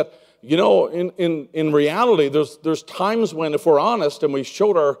to us that, you know, in reality, there's times when, if we're honest and we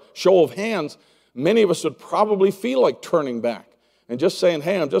showed our show of hands, many of us would probably feel like turning back and just saying,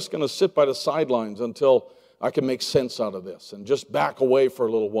 hey, I'm just going to sit by the sidelines until I can make sense out of this and just back away for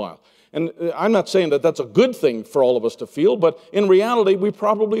a little while. And I'm not saying that that's a good thing for all of us to feel, but in reality, we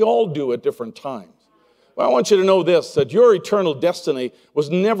probably all do at different times. Well, I want you to know this, that your eternal destiny was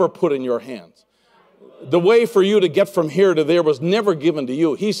never put in your hands. The way for you to get from here to there was never given to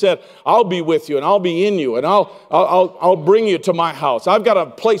you. He said, I'll be with you and I'll be in you and I'll bring you to my house. I've got a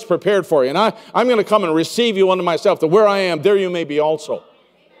place prepared for you and I'm going to come and receive you unto myself, that where I am, there you may be also.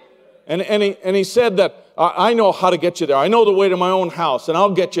 And he said that I know how to get you there. I know the way to my own house and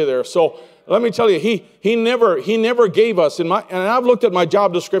I'll get you there. So let me tell you, he never gave us, and I've looked at my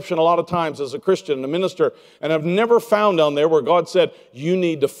job description a lot of times as a Christian and a minister, and I've never found down there where God said, you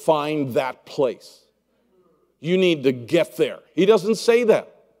need to find that place. You need to get there. He doesn't say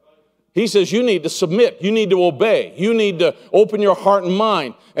that. He says you need to submit. You need to obey. You need to open your heart and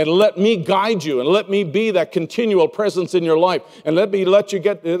mind and let me guide you and let me be that continual presence in your life and let you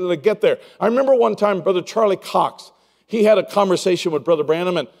get there. I remember one time Brother Charlie Cox, he had a conversation with Brother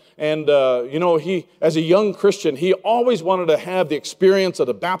Branham and he, as a young Christian, he always wanted to have the experience of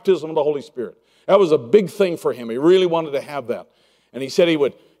the baptism of the Holy Spirit. That was a big thing for him. He really wanted to have that. And he said he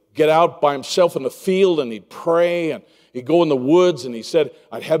would get out by himself in the field and he'd pray and he'd go in the woods, and he said,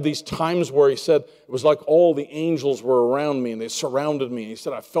 I'd have these times where he said, it was like all the angels were around me and they surrounded me. And he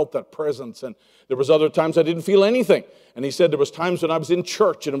said, I felt that presence. And there was other times I didn't feel anything. And he said there was times when I was in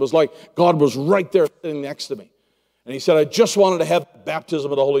church and it was like God was right there sitting next to me. And he said, I just wanted to have the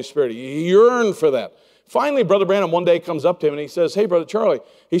baptism of the Holy Spirit. He yearned for that. Finally, Brother Branham one day comes up to him and he says, hey, Brother Charlie,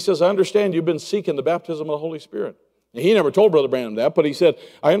 he says, I understand you've been seeking the baptism of the Holy Spirit. He never told Brother Branham that, but he said,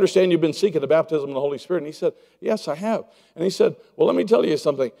 I understand you've been seeking the baptism of the Holy Spirit. And he said, yes, I have. And he said, well, let me tell you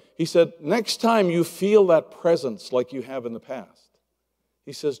something. He said, next time you feel that presence like you have in the past,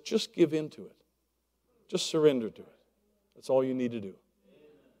 he says, just give in to it. Just surrender to it. That's all you need to do.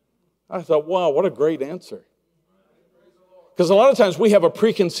 I thought, wow, what a great answer. Because a lot of times we have a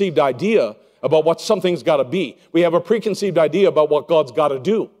preconceived idea about what something's got to be. We have a preconceived idea about what God's got to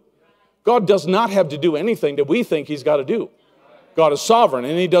do. God does not have to do anything that we think he's got to do. God is sovereign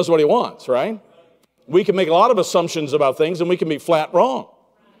and he does what he wants, right? We can make a lot of assumptions about things and we can be flat wrong.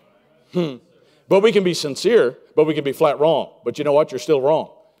 But we can be sincere, but we can be flat wrong. But you know what? You're still wrong.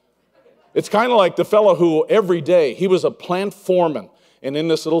 It's kind of like the fellow who every day, he was a plant foreman and in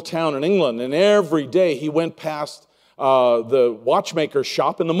this little town in England, and every day he went past the watchmaker's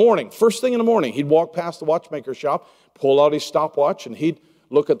shop in the morning. First thing in the morning, he'd walk past the watchmaker's shop, pull out his stopwatch, and he'd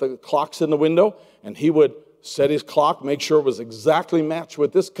look at the clocks in the window, and he would set his clock, make sure it was exactly matched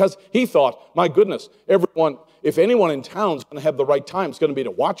with this, because he thought, my goodness, if anyone in town's going to have the right time, it's going to be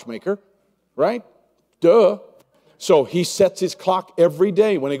the watchmaker, right? Duh. So he sets his clock every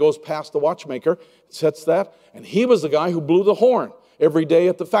day when he goes past the watchmaker, sets that, and he was the guy who blew the horn every day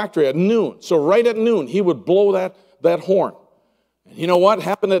at the factory at noon. So right at noon, he would blow that horn. And you know what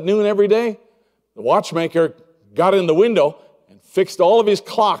happened at noon every day? The watchmaker got in the window and fixed all of his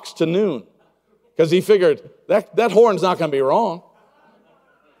clocks to noon because he figured that horn's not going to be wrong.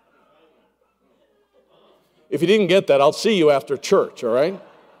 If you didn't get that, I'll see you after church, all right?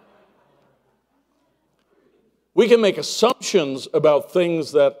 We can make assumptions about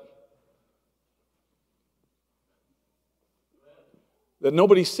things that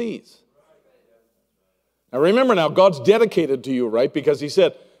nobody sees. Now remember now, God's dedicated to you, right? Because he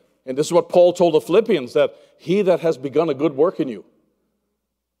said, and this is what Paul told the Philippians, that he that has begun a good work in you,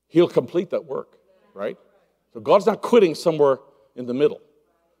 he'll complete that work, right? So God's not quitting somewhere in the middle.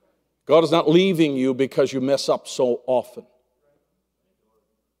 God is not leaving you because you mess up so often.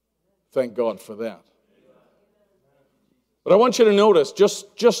 Thank God for that. But I want you to notice,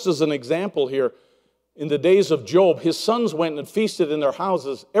 just as an example here, in the days of Job, his sons went and feasted in their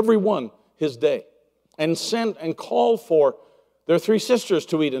houses, every one his day, and sent and called for their 3 sisters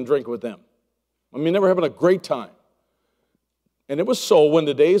to eat and drink with them. I mean, they were having a great time. And it was so when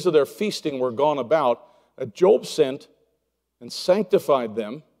the days of their feasting were gone about, that Job sent and sanctified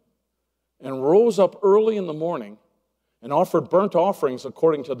them and rose up early in the morning and offered burnt offerings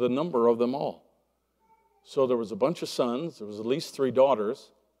according to the number of them all. So there was a bunch of sons, there was at least 3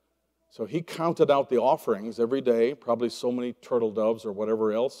 daughters. So he counted out the offerings every day, probably so many turtle doves or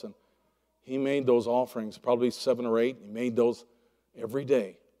whatever else, and he made those offerings, probably 7 or 8. He made those every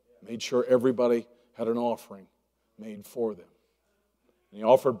day, made sure everybody had an offering made for them. And he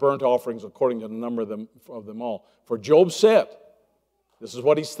offered burnt offerings according to the number of them all. For Job said, this is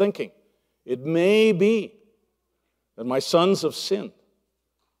what he's thinking, it may be that my sons have sinned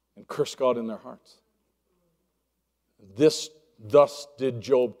and cursed God in their hearts. Thus did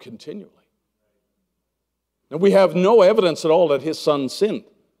Job continually. And we have no evidence at all that his son sinned.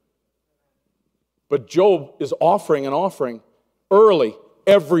 But Job is offering an offering early,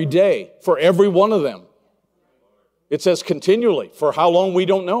 every day, for every one of them. It says continually. For how long, we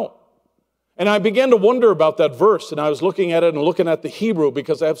don't know. And I began to wonder about that verse, and I was looking at it and looking at the Hebrew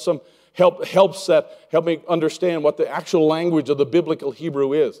because I have some help me understand what the actual language of the biblical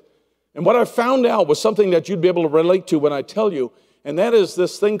Hebrew is. And what I found out was something that you'd be able to relate to when I tell you, and that is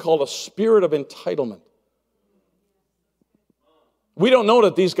this thing called a spirit of entitlement. We don't know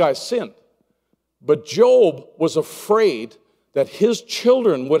that these guys sinned, but Job was afraid that his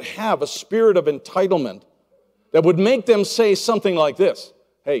children would have a spirit of entitlement that would make them say something like this: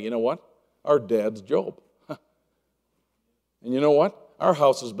 hey, you know what? Our dad's Job. And you know what? Our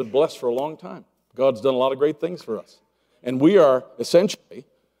house has been blessed for a long time. God's done a lot of great things for us. And we are essentially,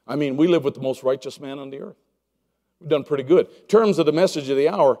 we live with the most righteous man on the earth. We've done pretty good. In terms of the message of the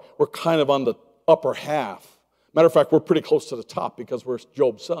hour, we're kind of on the upper half. Matter of fact, we're pretty close to the top because we're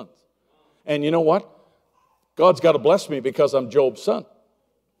Job's sons. And you know what? God's got to bless me because I'm Job's son.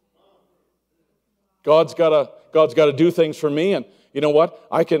 God's got to do things for me, and you know what?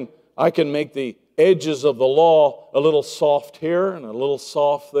 I can make the edges of the law a little soft here and a little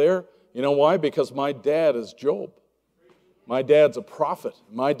soft there. You know why? Because my dad is Job. My dad's a prophet.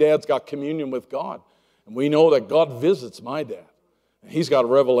 My dad's got communion with God. And we know that God visits my dad. And he's got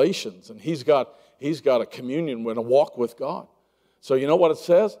revelations, and he's got a communion and a walk with God. So you know what it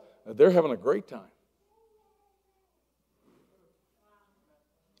says? They're having a great time.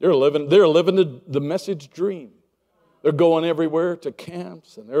 They're living the message dream. They're going everywhere to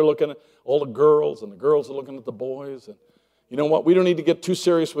camps, and they're looking at all the girls, and the girls are looking at the boys. And you know what? We don't need to get too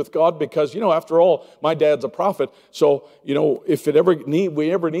serious with God because, after all, my dad's a prophet. So, if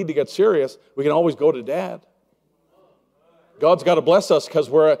we ever need to get serious, we can always go to Dad. God's got to bless us because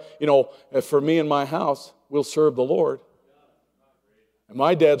we're, for me and my house, we'll serve the Lord. And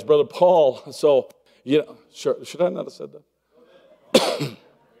my dad's brother Paul, so, should I not have said that?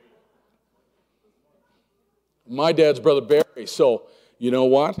 My dad's brother Barry, so you know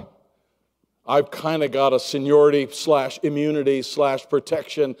what? I've kind of got a seniority / immunity /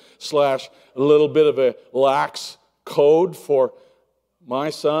 protection / a little bit of a lax code for my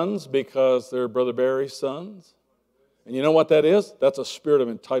sons because they're Brother Barry's sons. And you know what that is? That's a spirit of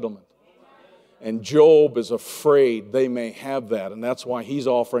entitlement. And Job is afraid they may have that, and that's why he's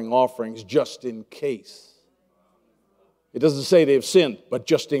offering offerings just in case. It doesn't say they've sinned, but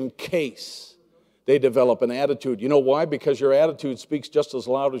just in case they develop an attitude. You know why? Because your attitude speaks just as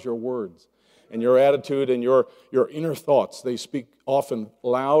loud as your words. And your attitude and your inner thoughts, they speak often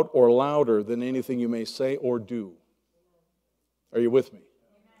loud or louder than anything you may say or do. Are you with me?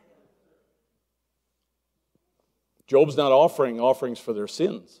 Job's not offering offerings for their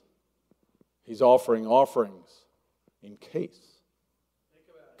sins. He's offering offerings in case.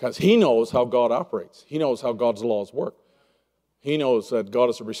 Because he knows how God operates. He knows how God's laws work. He knows that God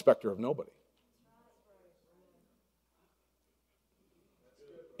is a respecter of nobody.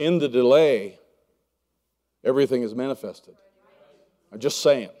 In the delay, everything is manifested. I'm just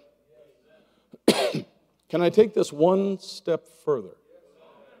saying. Can I take this one step further?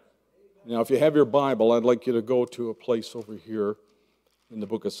 Now, if you have your Bible, I'd like you to go to a place over here in the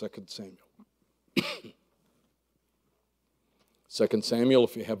book of 2 Samuel. 2 Samuel,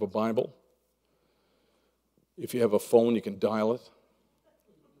 if you have a Bible. If you have a phone, you can dial it.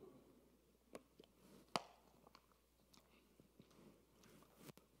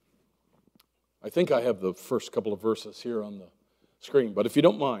 I think I have the first couple of verses here on the screen, but if you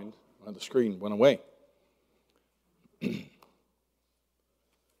don't mind, the screen went away.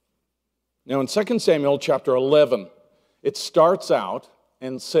 Now in 2 Samuel chapter 11, it starts out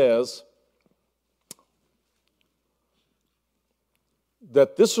and says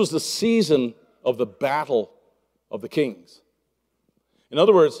that this was the season of the battle of the kings. In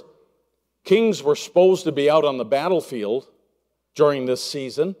other words, kings were supposed to be out on the battlefield during this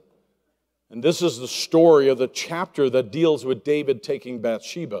season. And this is the story of the chapter that deals with David taking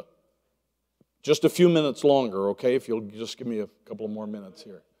Bathsheba. Just a few minutes longer, okay? If you'll just give me a couple more minutes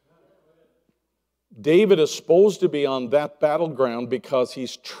here. David is supposed to be on that battleground because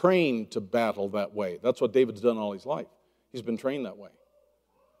he's trained to battle that way. That's what David's done all his life. He's been trained that way.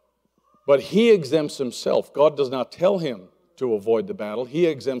 But he exempts himself. God does not tell him to avoid the battle. He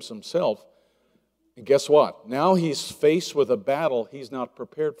exempts himself. And guess what? Now he's faced with a battle he's not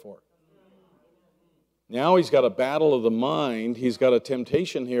prepared for. Now he's got a battle of the mind. He's got a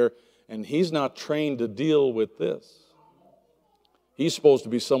temptation here, and he's not trained to deal with this. He's supposed to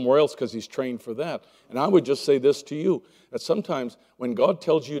be somewhere else because he's trained for that. And I would just say this to you, that sometimes when God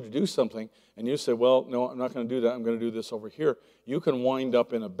tells you to do something and you say, well, no, I'm not going to do that, I'm going to do this over here, you can wind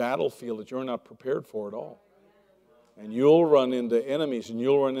up in a battlefield that you're not prepared for at all. And you'll run into enemies and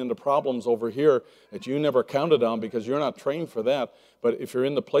you'll run into problems over here that you never counted on because you're not trained for that. But if you're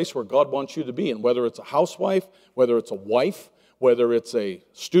in the place where God wants you to be, and whether it's a housewife, whether it's a wife, whether it's a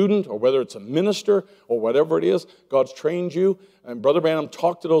student, or whether it's a minister, or whatever it is, God's trained you. And Brother Branham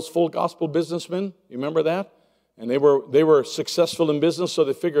talked to those full gospel businessmen. You remember that? And they were successful in business, so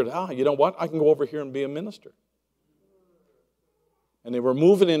they figured, you know what? I can go over here and be a minister. And they were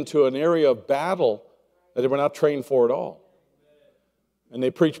moving into an area of battle that they were not trained for at all. And they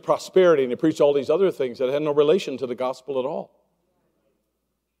preached prosperity, and they preached all these other things that had no relation to the gospel at all.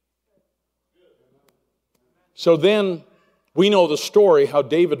 So then, we know the story, how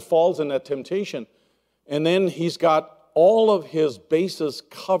David falls in that temptation, and then he's got all of his bases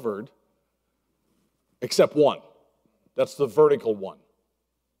covered except one. That's the vertical one.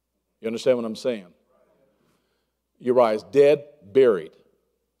 You understand what I'm saying? Uriah's dead, buried.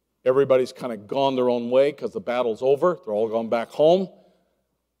 Everybody's kind of gone their own way because the battle's over. They're all gone back home.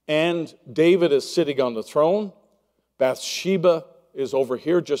 And David is sitting on the throne. Bathsheba is over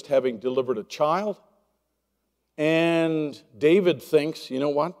here just having delivered a child. And David thinks, you know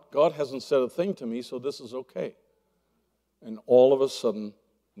what? God hasn't said a thing to me, so this is okay. And all of a sudden,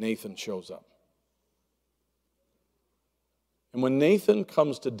 Nathan shows up. And when Nathan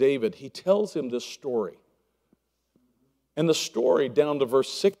comes to David, he tells him this story. And the story down to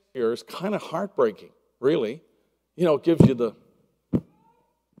verse 6 here is kind of heartbreaking, really. You know, it gives you the...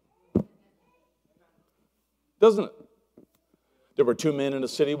 Doesn't it? There were two men in a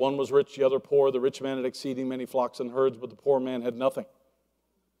city. One was rich, the other poor. The rich man had exceeding many flocks and herds, but the poor man had nothing,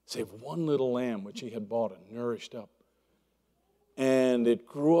 save one little lamb which he had bought and nourished up. And it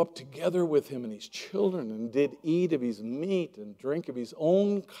grew up together with him and his children, and did eat of his meat and drink of his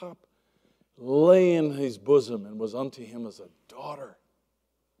own cup, lay in his bosom, and was unto him as a daughter.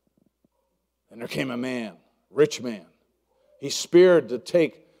 And there came a man, rich man. He spared to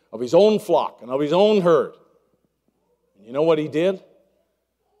take of his own flock and of his own herd. And you know what he did?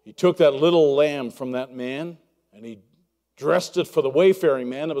 He took that little lamb from that man, and he dressed it for the wayfaring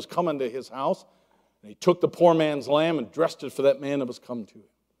man that was coming to his house. And he took the poor man's lamb and dressed it for that man that was coming to him.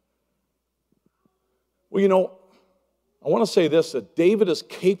 Well, you know, I want to say this, that David is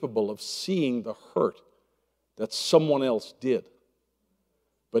capable of seeing the hurt that someone else did,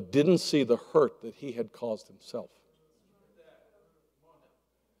 but didn't see the hurt that he had caused himself.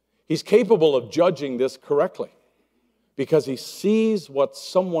 He's capable of judging this correctly because he sees what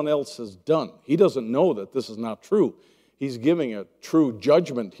someone else has done. He doesn't know that this is not true. He's giving a true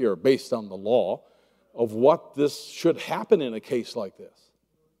judgment here based on the law of what this should happen in a case like this.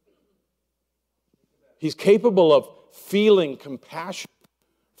 He's capable of feeling compassion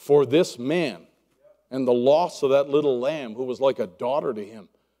for this man and the loss of that little lamb who was like a daughter to him.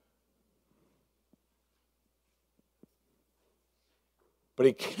 But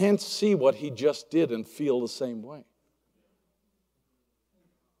he can't see what he just did and feel the same way.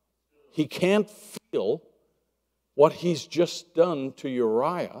 He can't feel what he's just done to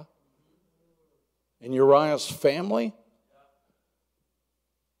Uriah and Uriah's family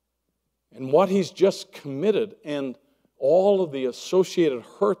and what he's just committed and all of the associated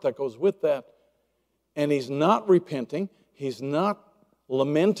hurt that goes with that. And he's not repenting. He's not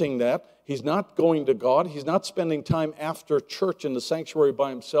lamenting that. He's not going to God. He's not spending time after church in the sanctuary by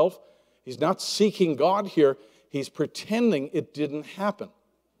himself. He's not seeking God here. He's pretending it didn't happen.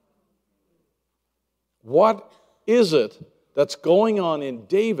 What is it that's going on in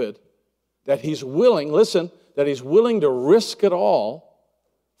David that he's willing, listen, that he's willing to risk it all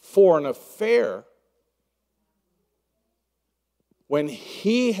for an affair when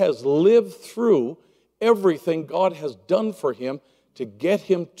he has lived through everything God has done for him to get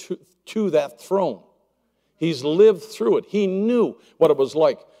him to that throne? He's lived through it. He knew what it was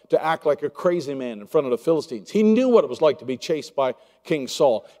like to act like a crazy man in front of the Philistines. He knew what it was like to be chased by King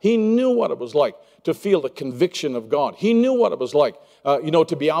Saul. He knew what it was like to feel the conviction of God. He knew what it was like,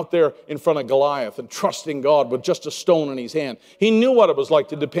 to be out there in front of Goliath and trusting God with just a stone in his hand. He knew what it was like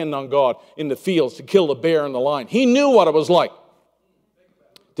to depend on God in the fields to kill the bear and the lion. He knew what it was like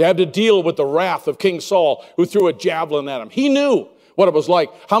to have to deal with the wrath of King Saul who threw a javelin at him. He knew what it was like,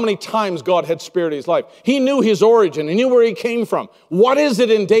 how many times God had spared his life. He knew his origin. He knew where he came from. What is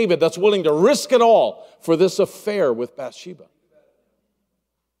it in David that's willing to risk it all for this affair with Bathsheba?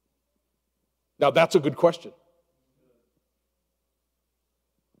 Now, that's a good question.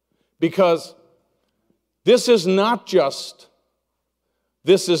 Because this is not just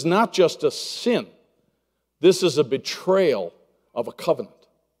This is not just a sin. This is a betrayal of a covenant.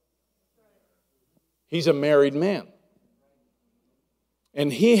 He's a married man.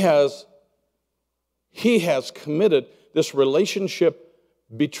 And he has committed this relationship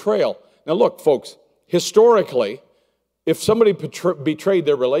betrayal. Now look, folks, historically, if somebody betrayed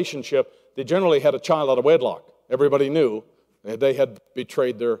their relationship, they generally had a child out of wedlock. Everybody knew that they had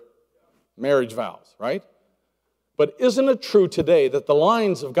betrayed their marriage vows, right? But isn't it true today that the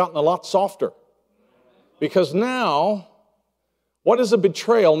lines have gotten a lot softer? Because now, what is a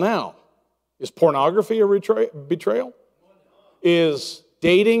betrayal now? Is pornography a betrayal? Is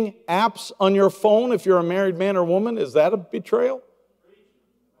dating apps on your phone, if you're a married man or woman, is that a betrayal?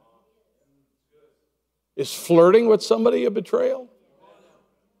 Is flirting with somebody a betrayal?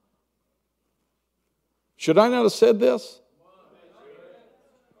 Should I not have said this?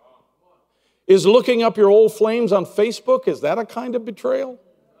 Is looking up your old flames on Facebook, is that a kind of betrayal?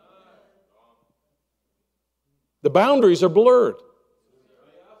 The boundaries are blurred.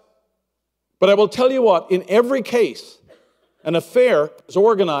 But I will tell you what, in every case, an affair is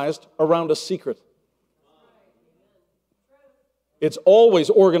organized around a secret. It's always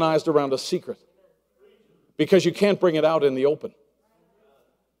organized around a secret because you can't bring it out in the open.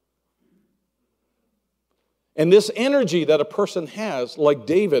 And this energy that a person has, like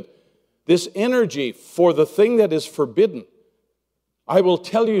David, this energy for the thing that is forbidden, I will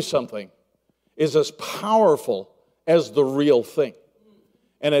tell you something, is as powerful as the real thing.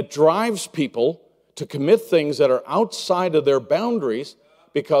 And it drives people to commit things that are outside of their boundaries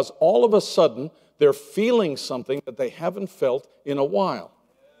because all of a sudden they're feeling something that they haven't felt in a while.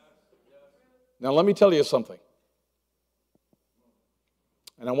 Now let me tell you something.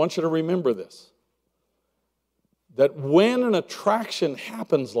 And I want you to remember this. That when an attraction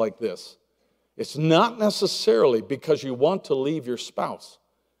happens like this, it's not necessarily because you want to leave your spouse,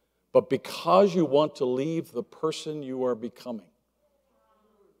 but because you want to leave the person you are becoming.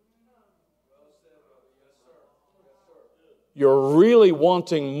 You're really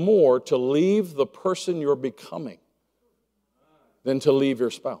wanting more to leave the person you're becoming than to leave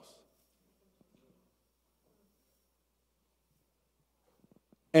your spouse.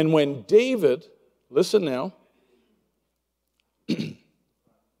 And when David, listen now,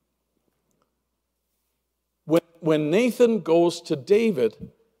 when Nathan goes to David,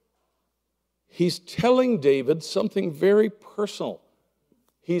 he's telling David something very personal.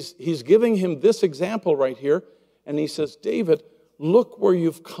 He's giving him this example right here, and he says, David, look where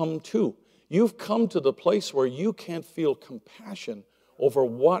you've come to. You've come to the place where you can't feel compassion over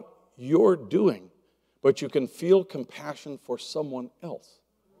what you're doing, but you can feel compassion for someone else.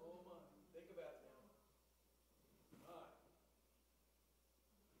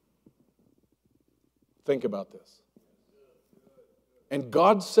 Think about this. And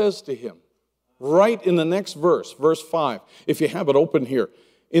God says to him, right in the next verse, verse 5, if you have it open here,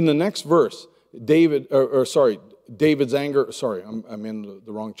 in the next verse, David's anger, I'm in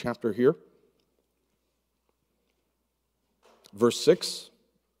the wrong chapter here. Verse 7.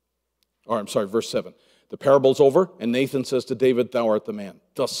 The parable's over, and Nathan says to David, thou art the man.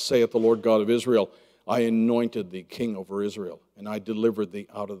 Thus saith the Lord God of Israel, I anointed thee king over Israel, and I delivered thee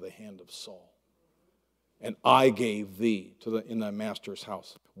out of the hand of Saul. And I gave thee in thy master's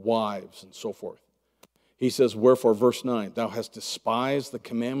house wives and so forth. He says, wherefore, verse 9, thou hast despised the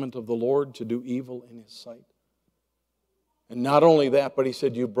commandment of the Lord to do evil in his sight. And not only that, but he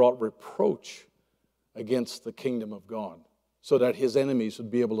said, you brought reproach against the kingdom of God, so that his enemies would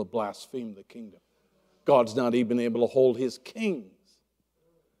be able to blaspheme the kingdom. God's not even able to hold his kings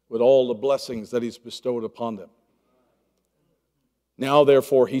with all the blessings that he's bestowed upon them. Now,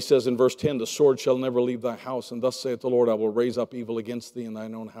 therefore, he says in verse 10, the sword shall never leave thy house, and thus saith the Lord, I will raise up evil against thee in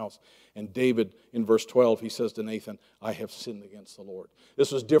thine own house. And David, in verse 12, he says to Nathan, I have sinned against the Lord.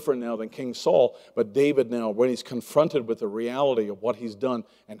 This was different now than King Saul, but David now, when he's confronted with the reality of what he's done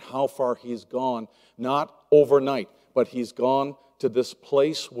and how far he's gone, not overnight, but he's gone to this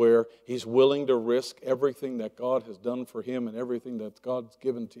place where he's willing to risk everything that God has done for him and everything that God's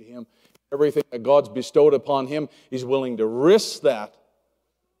given to him. Everything that God's bestowed upon him, he's willing to risk that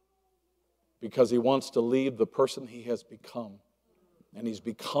because he wants to leave the person he has become. And he's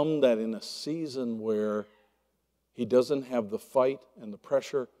become that in a season where he doesn't have the fight and the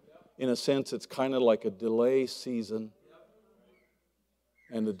pressure. In a sense, it's kind of like a delay season.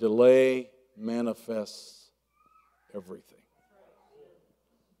 And the delay manifests everything.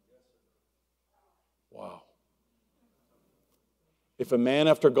 Wow. If a man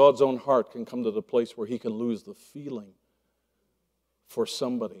after God's own heart can come to the place where he can lose the feeling for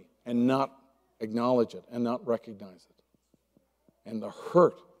somebody and not acknowledge it and not recognize it, and the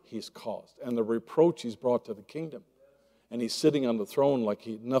hurt he's caused and the reproach he's brought to the kingdom. And he's sitting on the throne like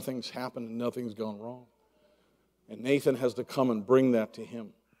nothing's happened and nothing's gone wrong. And Nathan has to come and bring that to him.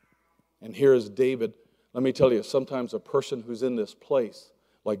 And here is David. Let me tell you, sometimes a person who's in this place,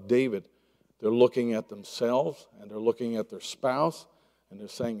 like David, they're looking at themselves and they're looking at their spouse and they're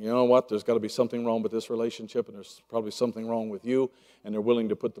saying, you know what, there's got to be something wrong with this relationship and there's probably something wrong with you, and they're willing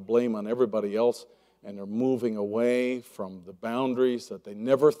to put the blame on everybody else, and they're moving away from the boundaries that they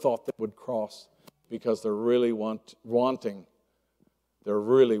never thought they would cross because they're really wanting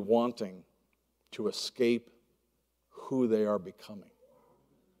to escape who they are becoming.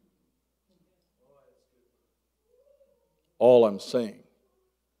 All I'm saying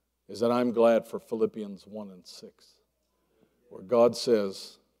is that I'm glad for Philippians 1 and 6, where God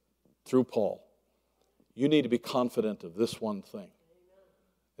says, through Paul, you need to be confident of this one thing,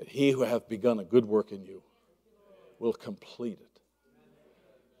 that he who hath begun a good work in you will complete it.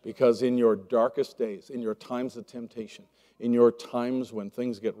 Because in your darkest days, in your times of temptation, in your times when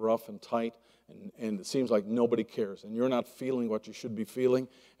things get rough and tight, and it seems like nobody cares, and you're not feeling what you should be feeling,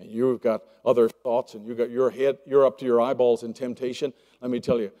 and you've got other thoughts, and you're up to your eyeballs in temptation, let me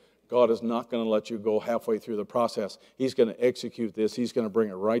tell you, God is not going to let you go halfway through the process. He's going to execute this. He's going to bring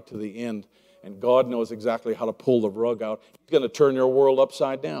it right to the end. And God knows exactly how to pull the rug out. He's going to turn your world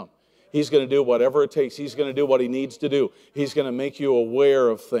upside down. He's going to do whatever it takes. He's going to do what he needs to do. He's going to make you aware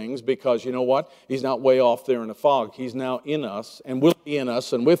of things because, you know what? He's not way off there in the fog. He's now in us and will be in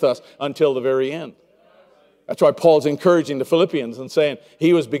us and with us until the very end. That's why Paul's encouraging the Philippians and saying, he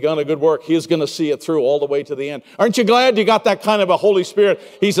who has begun a good work, he's going to see it through all the way to the end. Aren't you glad you got that kind of a Holy Spirit?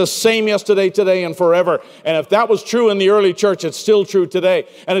 He's the same yesterday, today, and forever. And if that was true in the early church, it's still true today.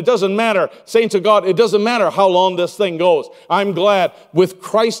 And it doesn't matter, saints of God, it doesn't matter how long this thing goes. I'm glad with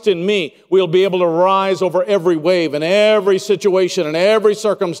Christ in me, we'll be able to rise over every wave and every situation and every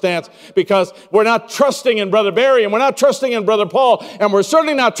circumstance, because we're not trusting in Brother Barry and we're not trusting in Brother Paul, and we're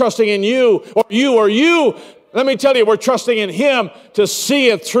certainly not trusting in you or you or you. Let me tell you, we're trusting in him to see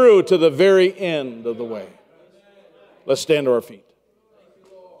it through to the very end of the way. Let's stand to our feet.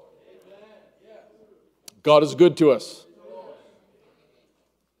 God is good to us.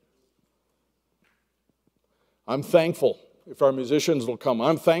 I'm thankful, if our musicians will come,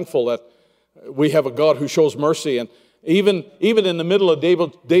 I'm thankful that we have a God who shows mercy. And even in the middle of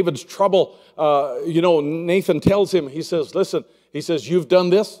David's trouble, Nathan tells him, he says, listen, he says, you've done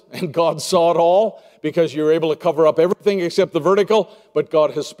this, and God saw it all, because you're able to cover up everything except the vertical, but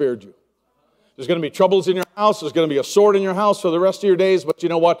God has spared you. There's going to be troubles in your house. There's going to be a sword in your house for the rest of your days, but you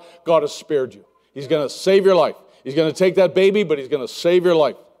know what? God has spared you. He's going to save your life. He's going to take that baby, but he's going to save your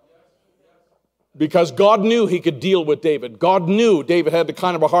life. Because God knew he could deal with David. God knew David had the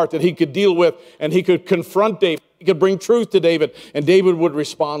kind of a heart that he could deal with, and he could confront David. He could bring truth to David, and David would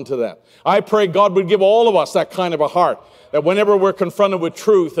respond to that. I pray God would give all of us that kind of a heart, that whenever we're confronted with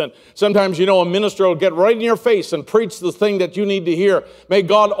truth, and sometimes, a minister will get right in your face and preach the thing that you need to hear. May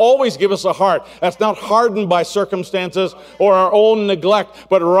God always give us a heart that's not hardened by circumstances or our own neglect,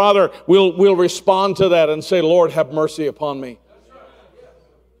 but rather we'll respond to that and say, Lord, have mercy upon me.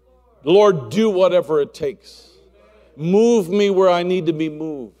 Lord, do whatever it takes. Move me where I need to be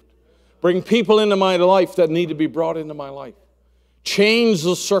moved. Bring people into my life that need to be brought into my life. Change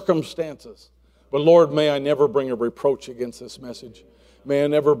the circumstances. But Lord, may I never bring a reproach against this message. May I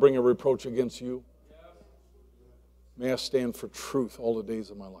never bring a reproach against you. May I stand for truth all the days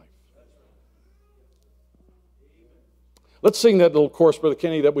of my life. Let's sing that little chorus, Brother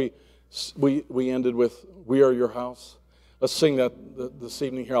Kenny, that we ended with, We Are Your House. Let's sing that this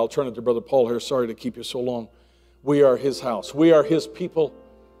evening here. I'll turn it to Brother Paul here. Sorry to keep you so long. We are his house. We are his people.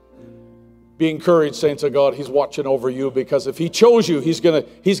 Be encouraged, saints of God. He's watching over you, because if he chose you, he's got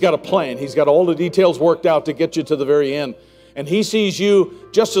a plan. He's got all the details worked out to get you to the very end. And he sees you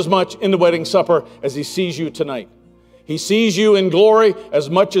just as much in the wedding supper as he sees you tonight. He sees you in glory as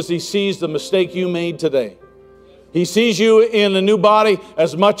much as he sees the mistake you made today. He sees you in a new body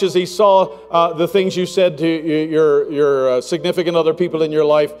as much as he saw the things you said to your significant other people in your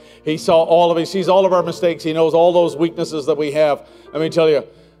life. He saw all of it. He sees all of our mistakes. He knows all those weaknesses that we have. Let me tell you,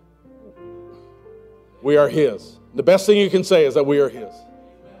 we are his. The best thing you can say is that we are his.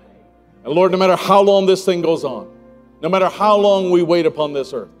 And Lord, no matter how long this thing goes on, no matter how long we wait upon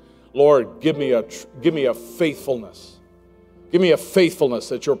this earth, Lord, give me a faithfulness. Give me a faithfulness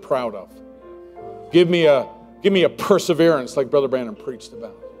that you're proud of. Give me a perseverance like Brother Brandon preached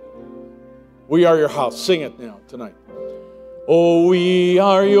about. We are your house. Sing it now tonight. Oh, we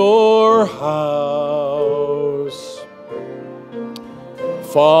are your house.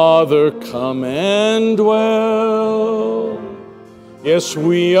 Father, come and dwell. Yes,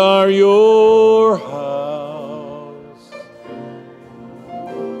 we are your house,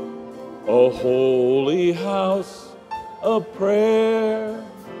 a holy house of prayer,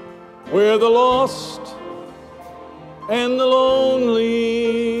 where the lost and the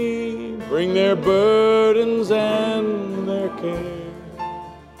lonely bring their burdens and their care.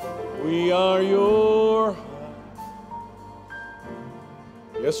 We are your house.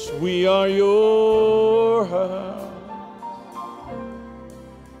 Yes, we are your house.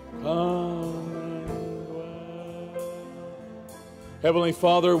 Come and dwell. Heavenly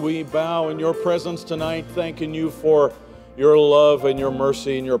Father, we bow in your presence tonight, thanking you for your love and your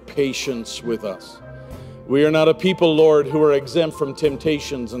mercy and your patience with us. We are not a people, Lord, who are exempt from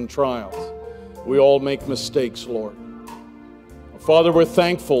temptations and trials. We all make mistakes, Lord. Father, we're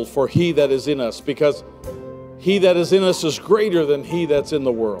thankful for he that is in us, because he that is in us is greater than he that's in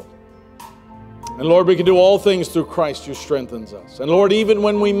the world. And Lord, we can do all things through Christ who strengthens us. And Lord, even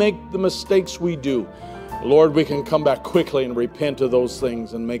when we make the mistakes we do, Lord, we can come back quickly and repent of those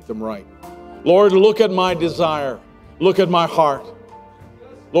things and make them right. Lord, look at my desire. Look at my heart.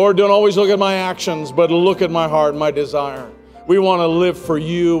 Lord, don't always look at my actions, but look at my heart, my desire. We want to live for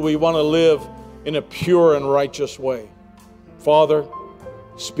you. We want to live in a pure and righteous way. Father,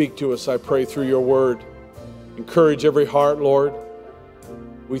 speak to us, I pray, through your word. Encourage every heart, Lord.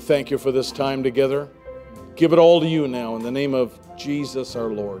 We thank you for this time together. Give it all to you now in the name of Jesus our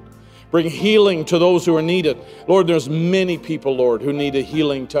Lord. Bring healing to those who are needed. Lord, there's many people, Lord, who need a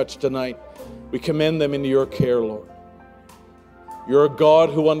healing touch tonight. We commend them into your care, Lord. You're a God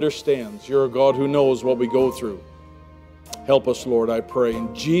who understands. You're a God who knows what we go through. Help us, Lord, I pray.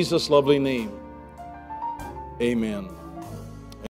 In Jesus' lovely name, amen.